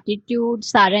of gratitude,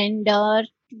 surrender.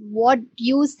 What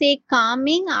you say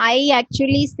calming, I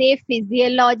actually say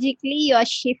physiologically you're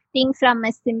shifting from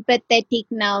a sympathetic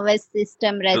nervous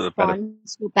system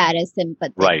response to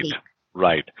parasympathetic.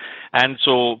 Right. And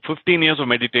so 15 years of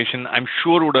meditation, I'm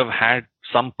sure would have had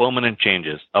some permanent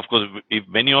changes. Of course,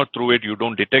 when you're through it, you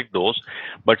don't detect those,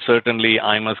 but certainly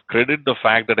I must credit the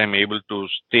fact that I'm able to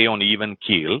stay on even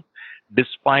keel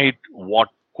despite what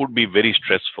could be very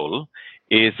stressful.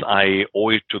 I owe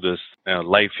it to this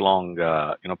lifelong,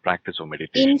 practice of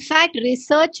meditation. In fact,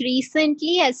 research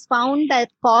recently has found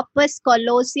that corpus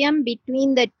callosum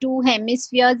between the two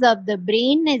hemispheres of the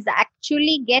brain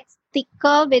actually gets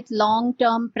thicker with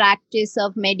long-term practice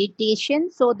of meditation.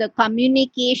 So the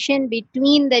communication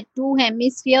between the two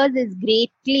hemispheres is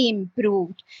greatly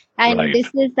improved. And This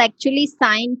is actually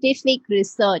scientific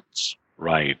research.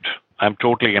 Right. I'm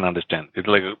totally can understand. It's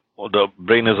like the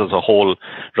brain is as a whole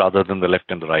rather than the left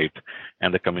and the right,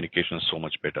 and the communication is so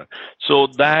much better. So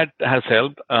that has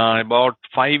helped. About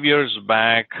 6 years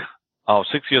back,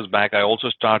 I also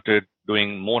started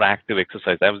doing more active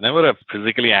exercise. I was never a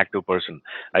physically active person.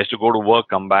 I used to go to work,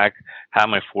 come back, have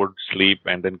my food, sleep,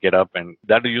 and then get up. And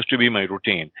that used to be my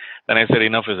routine. Then I said,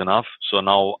 enough is enough. So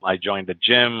now I joined the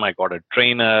gym. I got a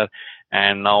trainer.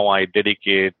 And now I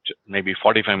dedicate maybe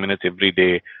 45 minutes every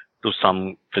day to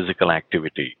some physical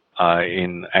activity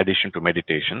in addition to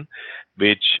meditation,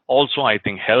 which also I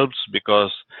think helps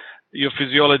because your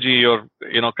physiology, your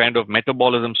kind of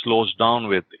metabolism slows down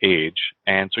with age,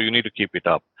 and so you need to keep it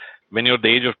up. When you're at the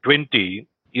age of 20,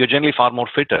 you're generally far more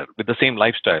fitter with the same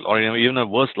lifestyle, or even a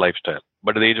worse lifestyle.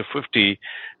 But at the age of 50,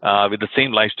 with the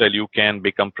same lifestyle, you can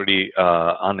become pretty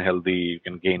unhealthy. You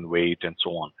can gain weight and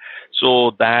so on.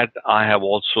 So that I have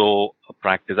also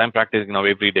practiced. I'm practicing now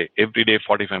every day,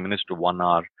 45 minutes to 1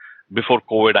 hour. Before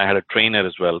COVID, I had a trainer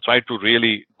as well. So I had to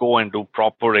really go and do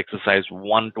proper exercise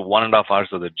 1 to 1.5 hours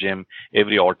at the gym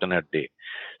every alternate day.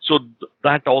 So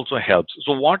that also helps.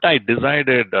 So what I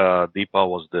decided, Deepa,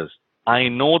 was this. I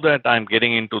know that I'm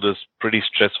getting into this pretty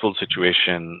stressful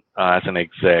situation as an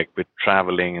exec with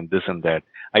traveling and this and that.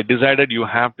 I decided you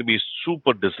have to be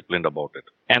super disciplined about it.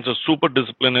 And so super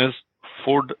discipline is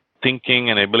food, thinking,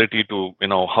 and ability to,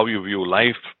 how you view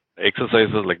life,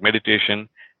 exercises like meditation,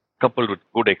 coupled with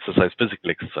good exercise,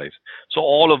 physical exercise. So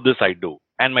all of this I do.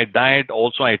 And my diet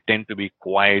also, I tend to be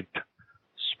quite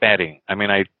sparing. I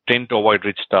mean, I tend to avoid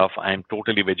rich stuff. I'm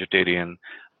totally vegetarian.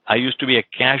 I used to be a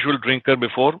casual drinker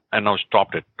before and now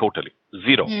stopped it totally.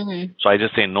 Zero. Mm-hmm. So I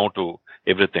just say no to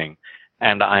everything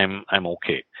and I'm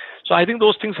okay. So I think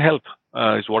those things help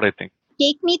is what I think.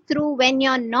 Take me through when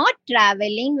you're not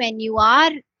traveling, when you are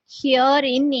here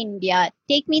in India.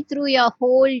 Take me through your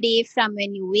whole day from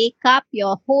when you wake up,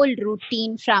 your whole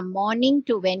routine from morning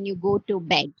to when you go to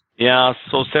bed. Yeah,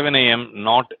 so 7 a.m.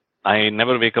 I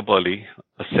never wake up early.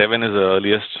 7 is the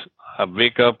earliest. I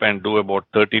wake up and do about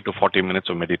 30 to 40 minutes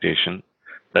of meditation.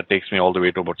 That takes me all the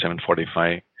way to about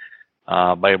 7:45.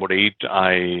 By about 8,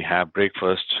 I have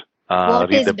breakfast. What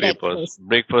read is the breakfast? papers.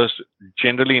 Breakfast,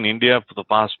 generally in India for the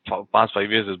past 5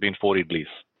 years, has been 4 idlis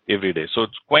every day. So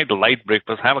it's quite a light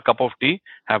breakfast. Have a cup of tea,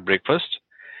 have breakfast.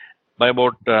 By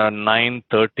about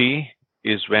 9:30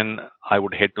 is when I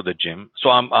would head to the gym. So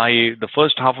the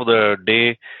first half of the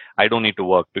day, I don't need to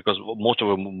work because most of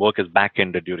the work is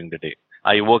back-ended during the day.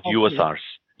 I work US hours,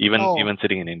 even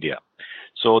sitting in India.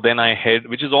 So then I head,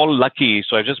 which is all lucky.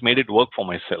 So I just made it work for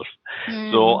myself.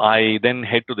 So I then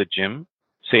head to the gym,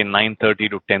 say 9:30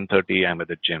 to 10:30, I'm at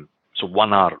the gym. So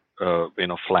 1 hour,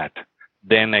 flat.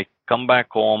 Then I come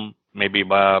back home, maybe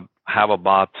have a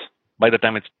bath. By the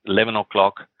time it's 11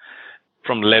 o'clock,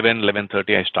 from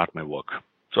 11:30, I start my work.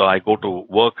 So I go to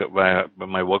work where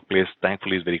my workplace,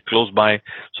 thankfully, is very close by.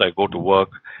 So I go to work,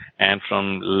 and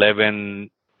from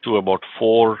 11 to about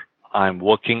 4, I'm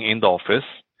working in the office.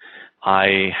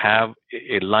 I have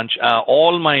a lunch.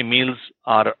 All my meals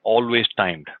are always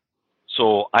timed.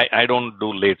 So I don't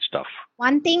do late stuff.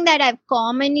 One thing that I've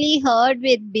commonly heard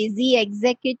with busy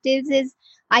executives is,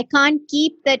 I can't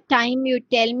keep the time you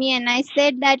tell me. And I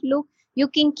said that, look, you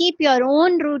can keep your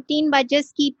own routine, but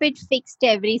just keep it fixed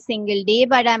every single day.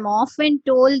 But I'm often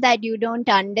told that you don't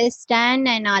understand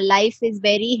and our life is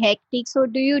very hectic. So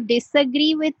do you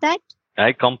disagree with that?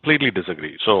 I completely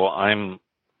disagree. So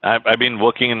I've been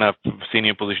working in a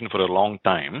senior position for a long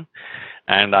time,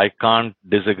 and I can't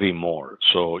disagree more.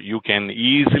 So you can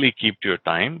easily keep to your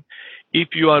time if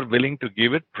you are willing to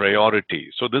give it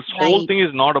priority. So this whole thing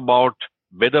is not about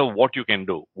whether what you can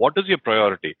do. What is your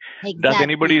priority? Exactly. Does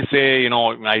anybody say,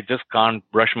 I just can't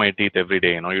brush my teeth every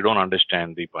day? You don't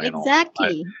understand, Deepa.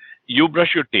 Exactly. You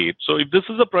brush your teeth. So if this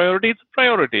is a priority, it's a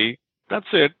priority.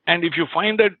 That's it. And if you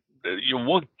find that your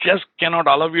work just cannot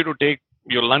allow you to take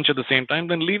your lunch at the same time,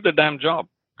 then leave the damn job.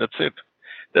 That's it.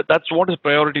 That's what is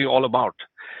priority all about.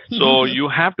 So you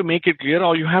have to make it clear,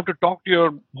 or you have to talk to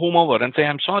your whomever and say,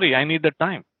 I'm sorry, I need that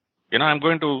time. I'm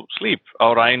going to sleep,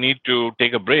 or I need to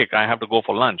take a break. I have to go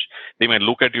for lunch. They may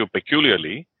look at you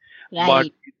peculiarly, but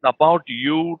it's about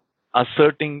you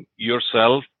asserting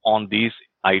yourself on these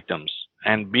items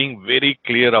and being very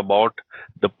clear about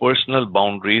the personal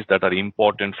boundaries that are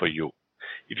important for you.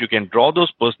 If you can draw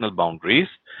those personal boundaries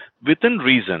within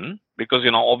reason, because,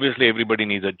 obviously everybody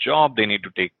needs a job, they need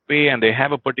to take pay, and they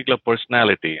have a particular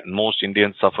personality. And most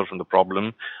Indians suffer from the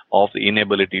problem of the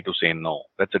inability to say no.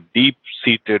 That's a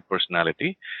deep-seated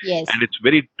personality. Yes. And it's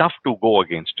very tough to go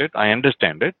against it. I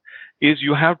understand it. Is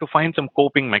you have to find some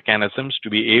coping mechanisms to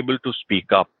be able to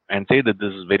speak up and say that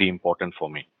this is very important for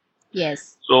me.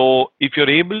 Yes. So if you're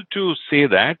able to say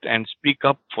that and speak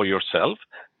up for yourself,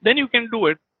 then you can do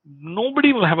it.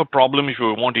 Nobody will have a problem if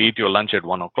you want to eat your lunch at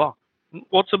 1 o'clock.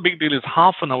 What's the big deal is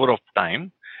half an hour of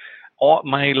time.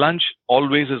 My lunch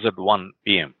always is at 1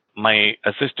 p.m. my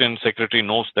assistant secretary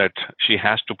knows that she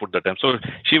has to put the time. So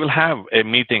she will have a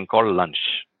meeting called lunch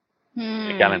in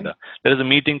my calendar. There is a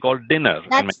meeting called dinner in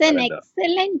my That's an calendar.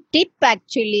 excellent tip,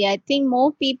 actually. I think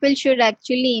more people should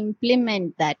actually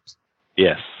implement that.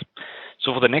 Yes.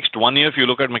 So for the next 1 year, if you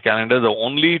look at my calendar, the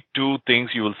only two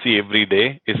things you will see every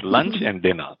day is lunch and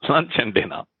dinner. Lunch and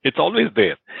dinner. It's always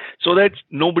there. So that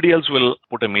nobody else will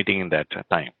put a meeting in that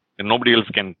time. And nobody else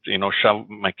can, shove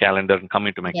my calendar and come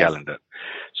into my Yes. calendar.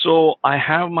 So I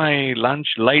have my lunch,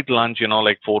 light lunch,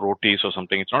 like 4 rotis or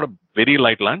something. It's not a very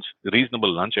light lunch,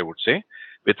 reasonable lunch, I would say,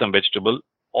 with some vegetable.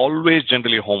 Always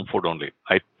generally home food only.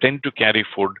 I tend to carry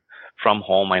food from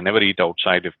home. I never eat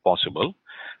outside if possible.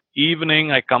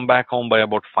 Evening, I come back home by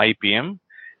about 5 p.m.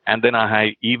 and then I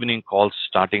have evening calls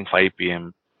starting 5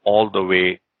 p.m. all the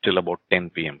way till about 10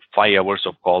 p.m. 5 hours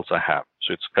of calls I have.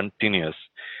 So it's continuous.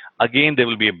 Again, there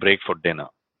will be a break for dinner.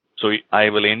 So I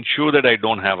will ensure that I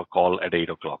don't have a call at 8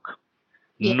 o'clock,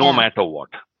 no Yeah. matter what.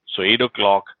 So 8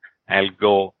 o'clock, I'll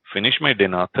go finish my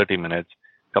dinner, 30 minutes,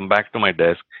 come back to my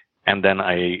desk, and then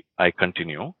I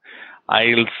continue.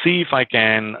 I'll see if I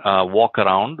can walk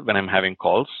around when I'm having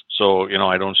calls. So,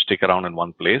 I don't stick around in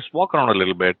one place. Walk around a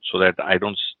little bit so that I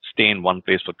don't stay in one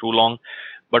place for too long.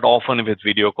 But often if it's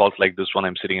video calls like this one,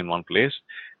 I'm sitting in one place.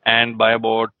 And by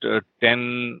about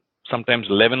 10, sometimes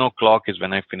 11 o'clock is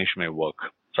when I finish my work.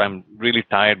 So I'm really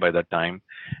tired by that time.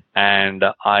 And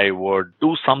I would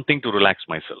do something to relax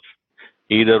myself.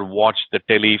 Either watch the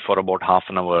telly for about half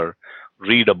an hour,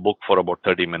 read a book for about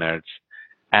 30 minutes.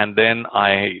 And then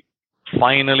I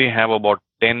finally have about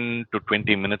 10 to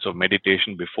 20 minutes of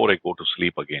meditation before I go to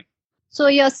sleep again. So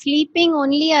you're sleeping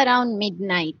only around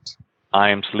midnight. I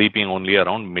am sleeping only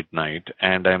around midnight,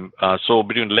 and I'm so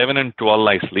between 11 and 12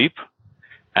 I sleep,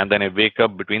 and then I wake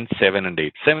up between 7 and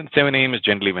 8. 7 a.m. is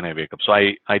generally when I wake up. So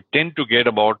I tend to get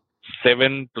about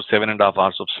 7 to 7.5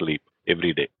 hours of sleep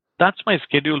every day. That's my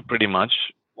schedule pretty much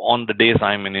on the days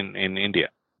I'm in India.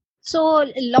 So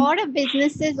a lot of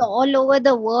businesses all over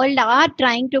the world are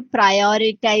trying to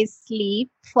prioritize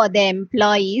sleep for their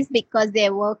employees because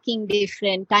they're working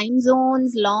different time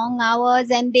zones, long hours,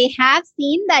 and they have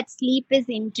seen that sleep is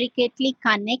intricately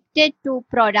connected to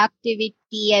productivity,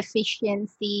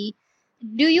 efficiency.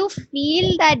 Do you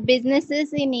feel that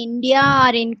businesses in India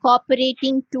are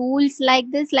incorporating tools like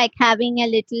this, like having a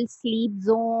little sleep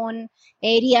zone,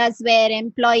 areas where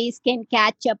employees can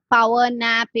catch a power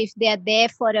nap if they're there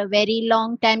for a very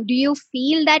long time? Do you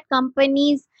feel that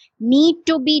companies need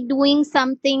to be doing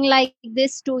something like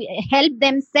this to help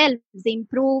themselves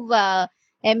improve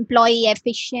employee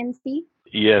efficiency?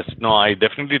 Yes, no, I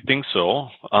definitely think so.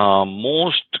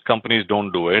 Most companies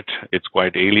don't do it. It's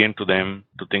quite alien to them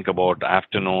to think about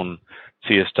afternoon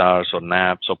siestas or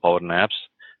naps or power naps.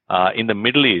 In the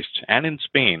Middle East and in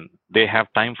Spain, they have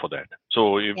time for that.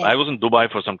 So Yes. I was in Dubai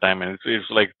for some time, and it's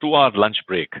like 2 hour lunch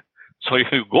break. So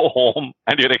you go home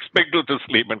and you're expected to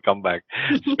sleep and come back.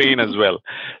 Spain as well.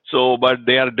 So, but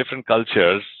they are different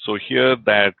cultures. So here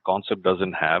that concept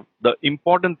doesn't have. The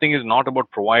important thing is not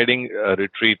about providing a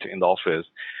retreat in the office,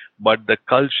 but the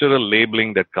cultural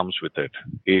labeling that comes with it.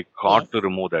 You got Yes. to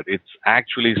remove that. It's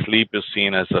actually sleep is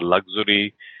seen as a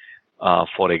luxury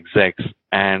for execs,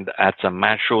 and that's a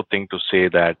macho thing to say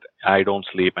that I don't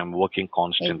sleep, I'm working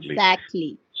constantly.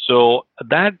 Exactly. So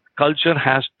that culture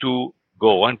has to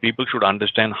go, and people should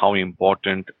understand how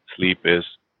important sleep is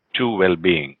to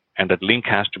well-being, and that link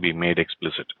has to be made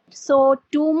explicit. So,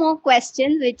 two more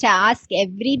questions which I ask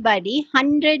everybody.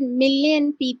 100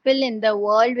 million people in the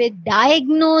world with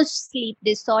diagnosed sleep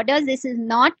disorders. This is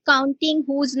not counting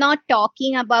who's not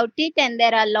talking about it. And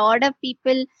there are a lot of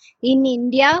people in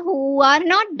India who are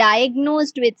not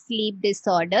diagnosed with sleep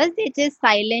disorders. They just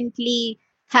silently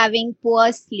having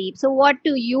poor sleep. So what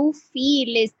do you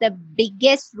feel is the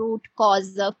biggest root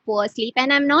cause of poor sleep?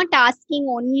 And I'm not asking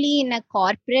only in a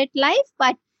corporate life,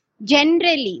 but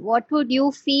generally, what would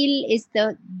you feel is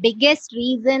the biggest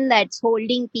reason that's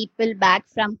holding people back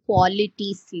from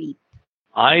quality sleep?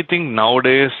 I think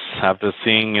nowadays, after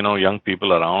seeing young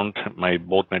people around,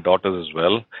 both my daughters as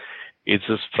well, it's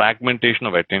this fragmentation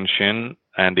of attention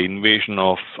and the invasion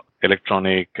of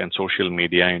electronic and social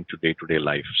media into day-to-day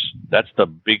lives. That's the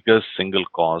biggest single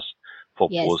cause for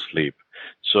Yes. poor sleep.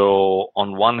 So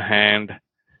on one hand,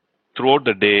 throughout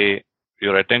the day,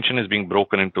 your attention is being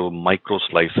broken into micro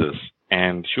slices,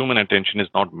 and human attention is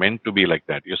not meant to be like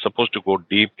that. You're supposed to go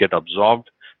deep, get absorbed,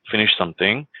 finish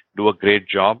something, do a great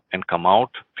job, and come out,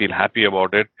 feel happy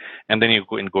about it, and then you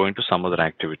go into some other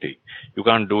activity. You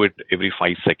can't do it every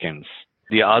 5 seconds.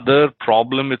 The other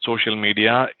problem with social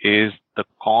media is the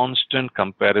constant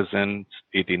comparisons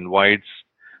it invites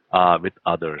with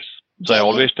others. So I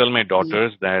always tell my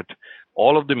daughters that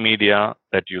all of the media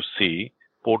that you see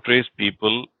portrays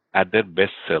people at their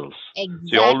best selves. Exactly.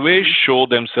 They always show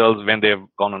themselves when they've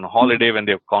gone on a holiday, when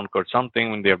they've conquered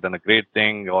something, when they've done a great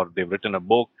thing, or they've written a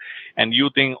book, and you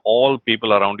think all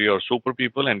people around you are super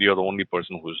people and you're the only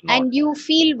person who's not. And you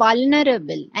feel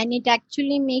vulnerable, and it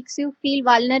actually makes you feel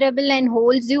vulnerable and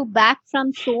holds you back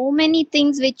from so many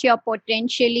things which you're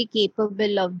potentially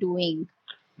capable of doing.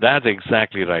 That's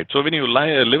exactly right. So when you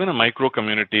live in a micro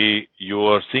community, you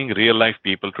are seeing real life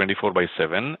people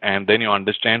 24/7, and then you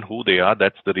understand who they are.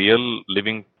 That's the real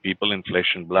living people in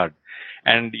flesh and blood.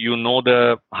 And you know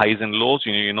the highs and lows,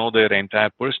 you know their entire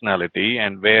personality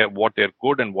and what they're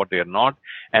good and what they're not.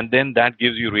 And then that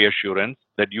gives you reassurance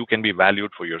that you can be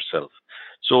valued for yourself.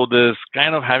 So this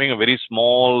kind of having a very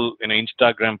small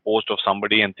Instagram post of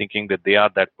somebody and thinking that they are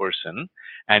that person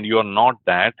and you're not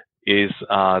that, is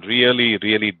really,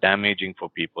 really damaging for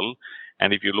people.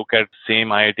 And if you look at same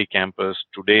IIT campus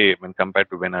today when compared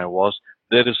to when I was,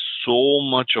 there is so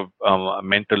much of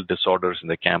mental disorders in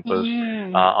the campus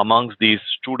amongst these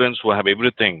students who have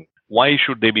everything. Why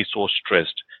should they be so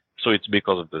stressed? So it's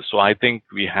because of this. So I think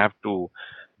we have to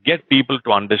get people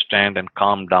to understand and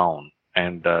calm down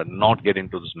and not get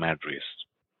into this mad race.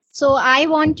 So I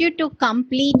want you to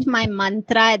complete my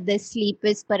mantra at the Sleep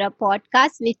Whisperer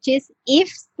podcast, which is, if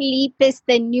sleep is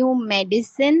the new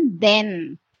medicine,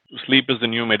 then... Sleep is the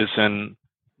new medicine,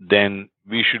 then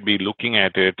we should be looking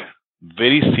at it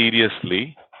very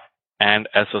seriously and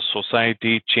as a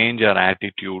society change our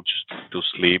attitudes to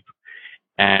sleep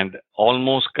and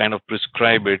almost kind of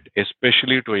prescribe it,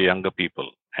 especially to younger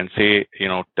people, and say,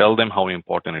 tell them how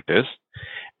important it is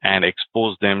and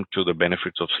expose them to the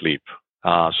benefits of sleep.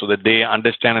 So that they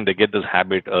understand and they get this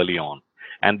habit early on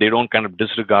and they don't kind of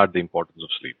disregard the importance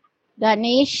of sleep.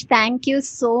 Ganesh, thank you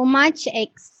so much.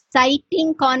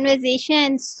 Exciting conversation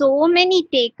and so many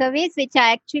takeaways, which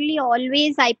I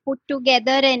put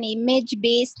together an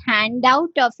image-based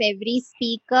handout of every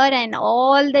speaker and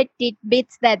all the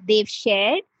tidbits that they've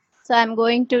shared. So I'm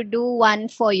going to do one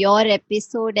for your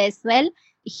episode as well.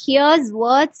 Here's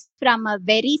words from a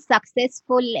very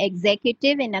successful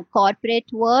executive in a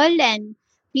corporate world, and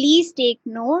please take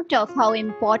note of how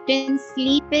important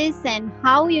sleep is and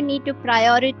how you need to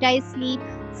prioritize sleep.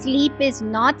 Sleep is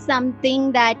not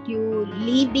something that you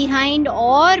leave behind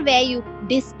or where you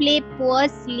display poor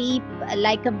sleep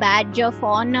like a badge of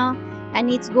honor, and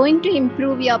it's going to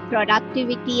improve your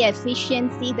productivity,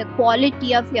 efficiency, the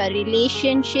quality of your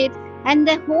relationships, and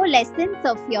the whole essence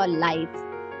of your life.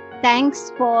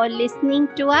 Thanks for listening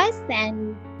to us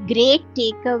and great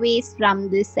takeaways from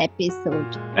this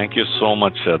episode. Thank you so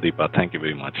much, Deepa. Thank you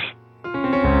very much.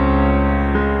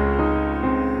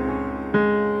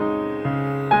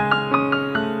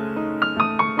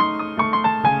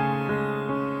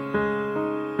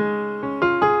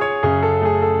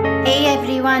 Hey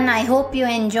everyone, I hope you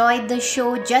enjoyed the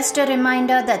show. Just a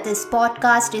reminder that this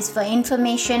podcast is for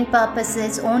information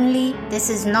purposes only. This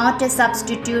is not a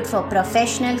substitute for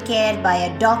professional care by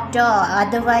a doctor or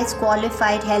otherwise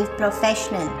qualified health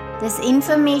professional. This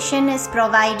information is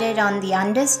provided on the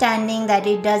understanding that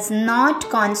it does not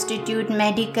constitute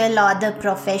medical or other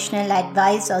professional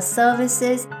advice or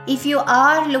services. If you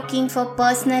are looking for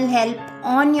personal help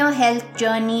on your health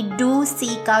journey, do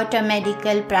seek out a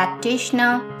medical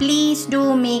practitioner. Please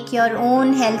do make your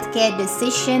own healthcare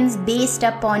decisions based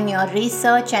upon your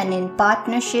research and in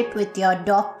partnership with your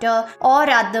doctor or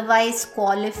otherwise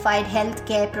qualified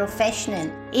healthcare professional.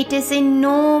 It is in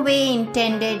no way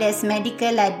intended as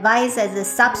medical advice as a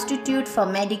substitute for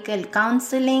medical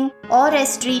counseling or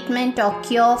as treatment or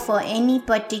cure for any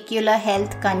particular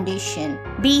health condition.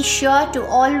 Be sure to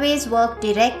always work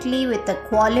directly with a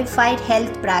qualified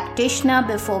health practitioner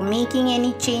before making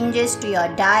any changes to your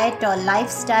diet or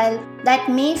lifestyle that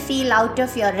may feel out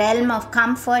of your realm of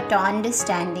comfort or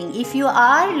understanding. If you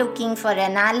are looking for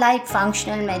an allied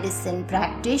functional medicine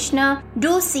practitioner,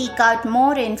 do seek out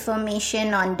more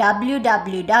information on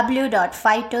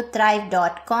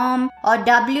www.phytothrive.com or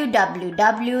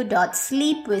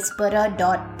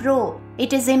www.sleepwhisperer.pro.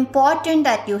 It is important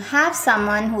that you have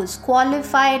someone who is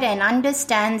qualified and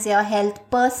understands your health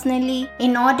personally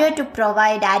in order to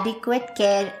provide adequate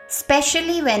care,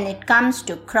 especially when it comes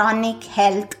to chronic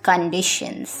health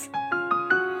conditions.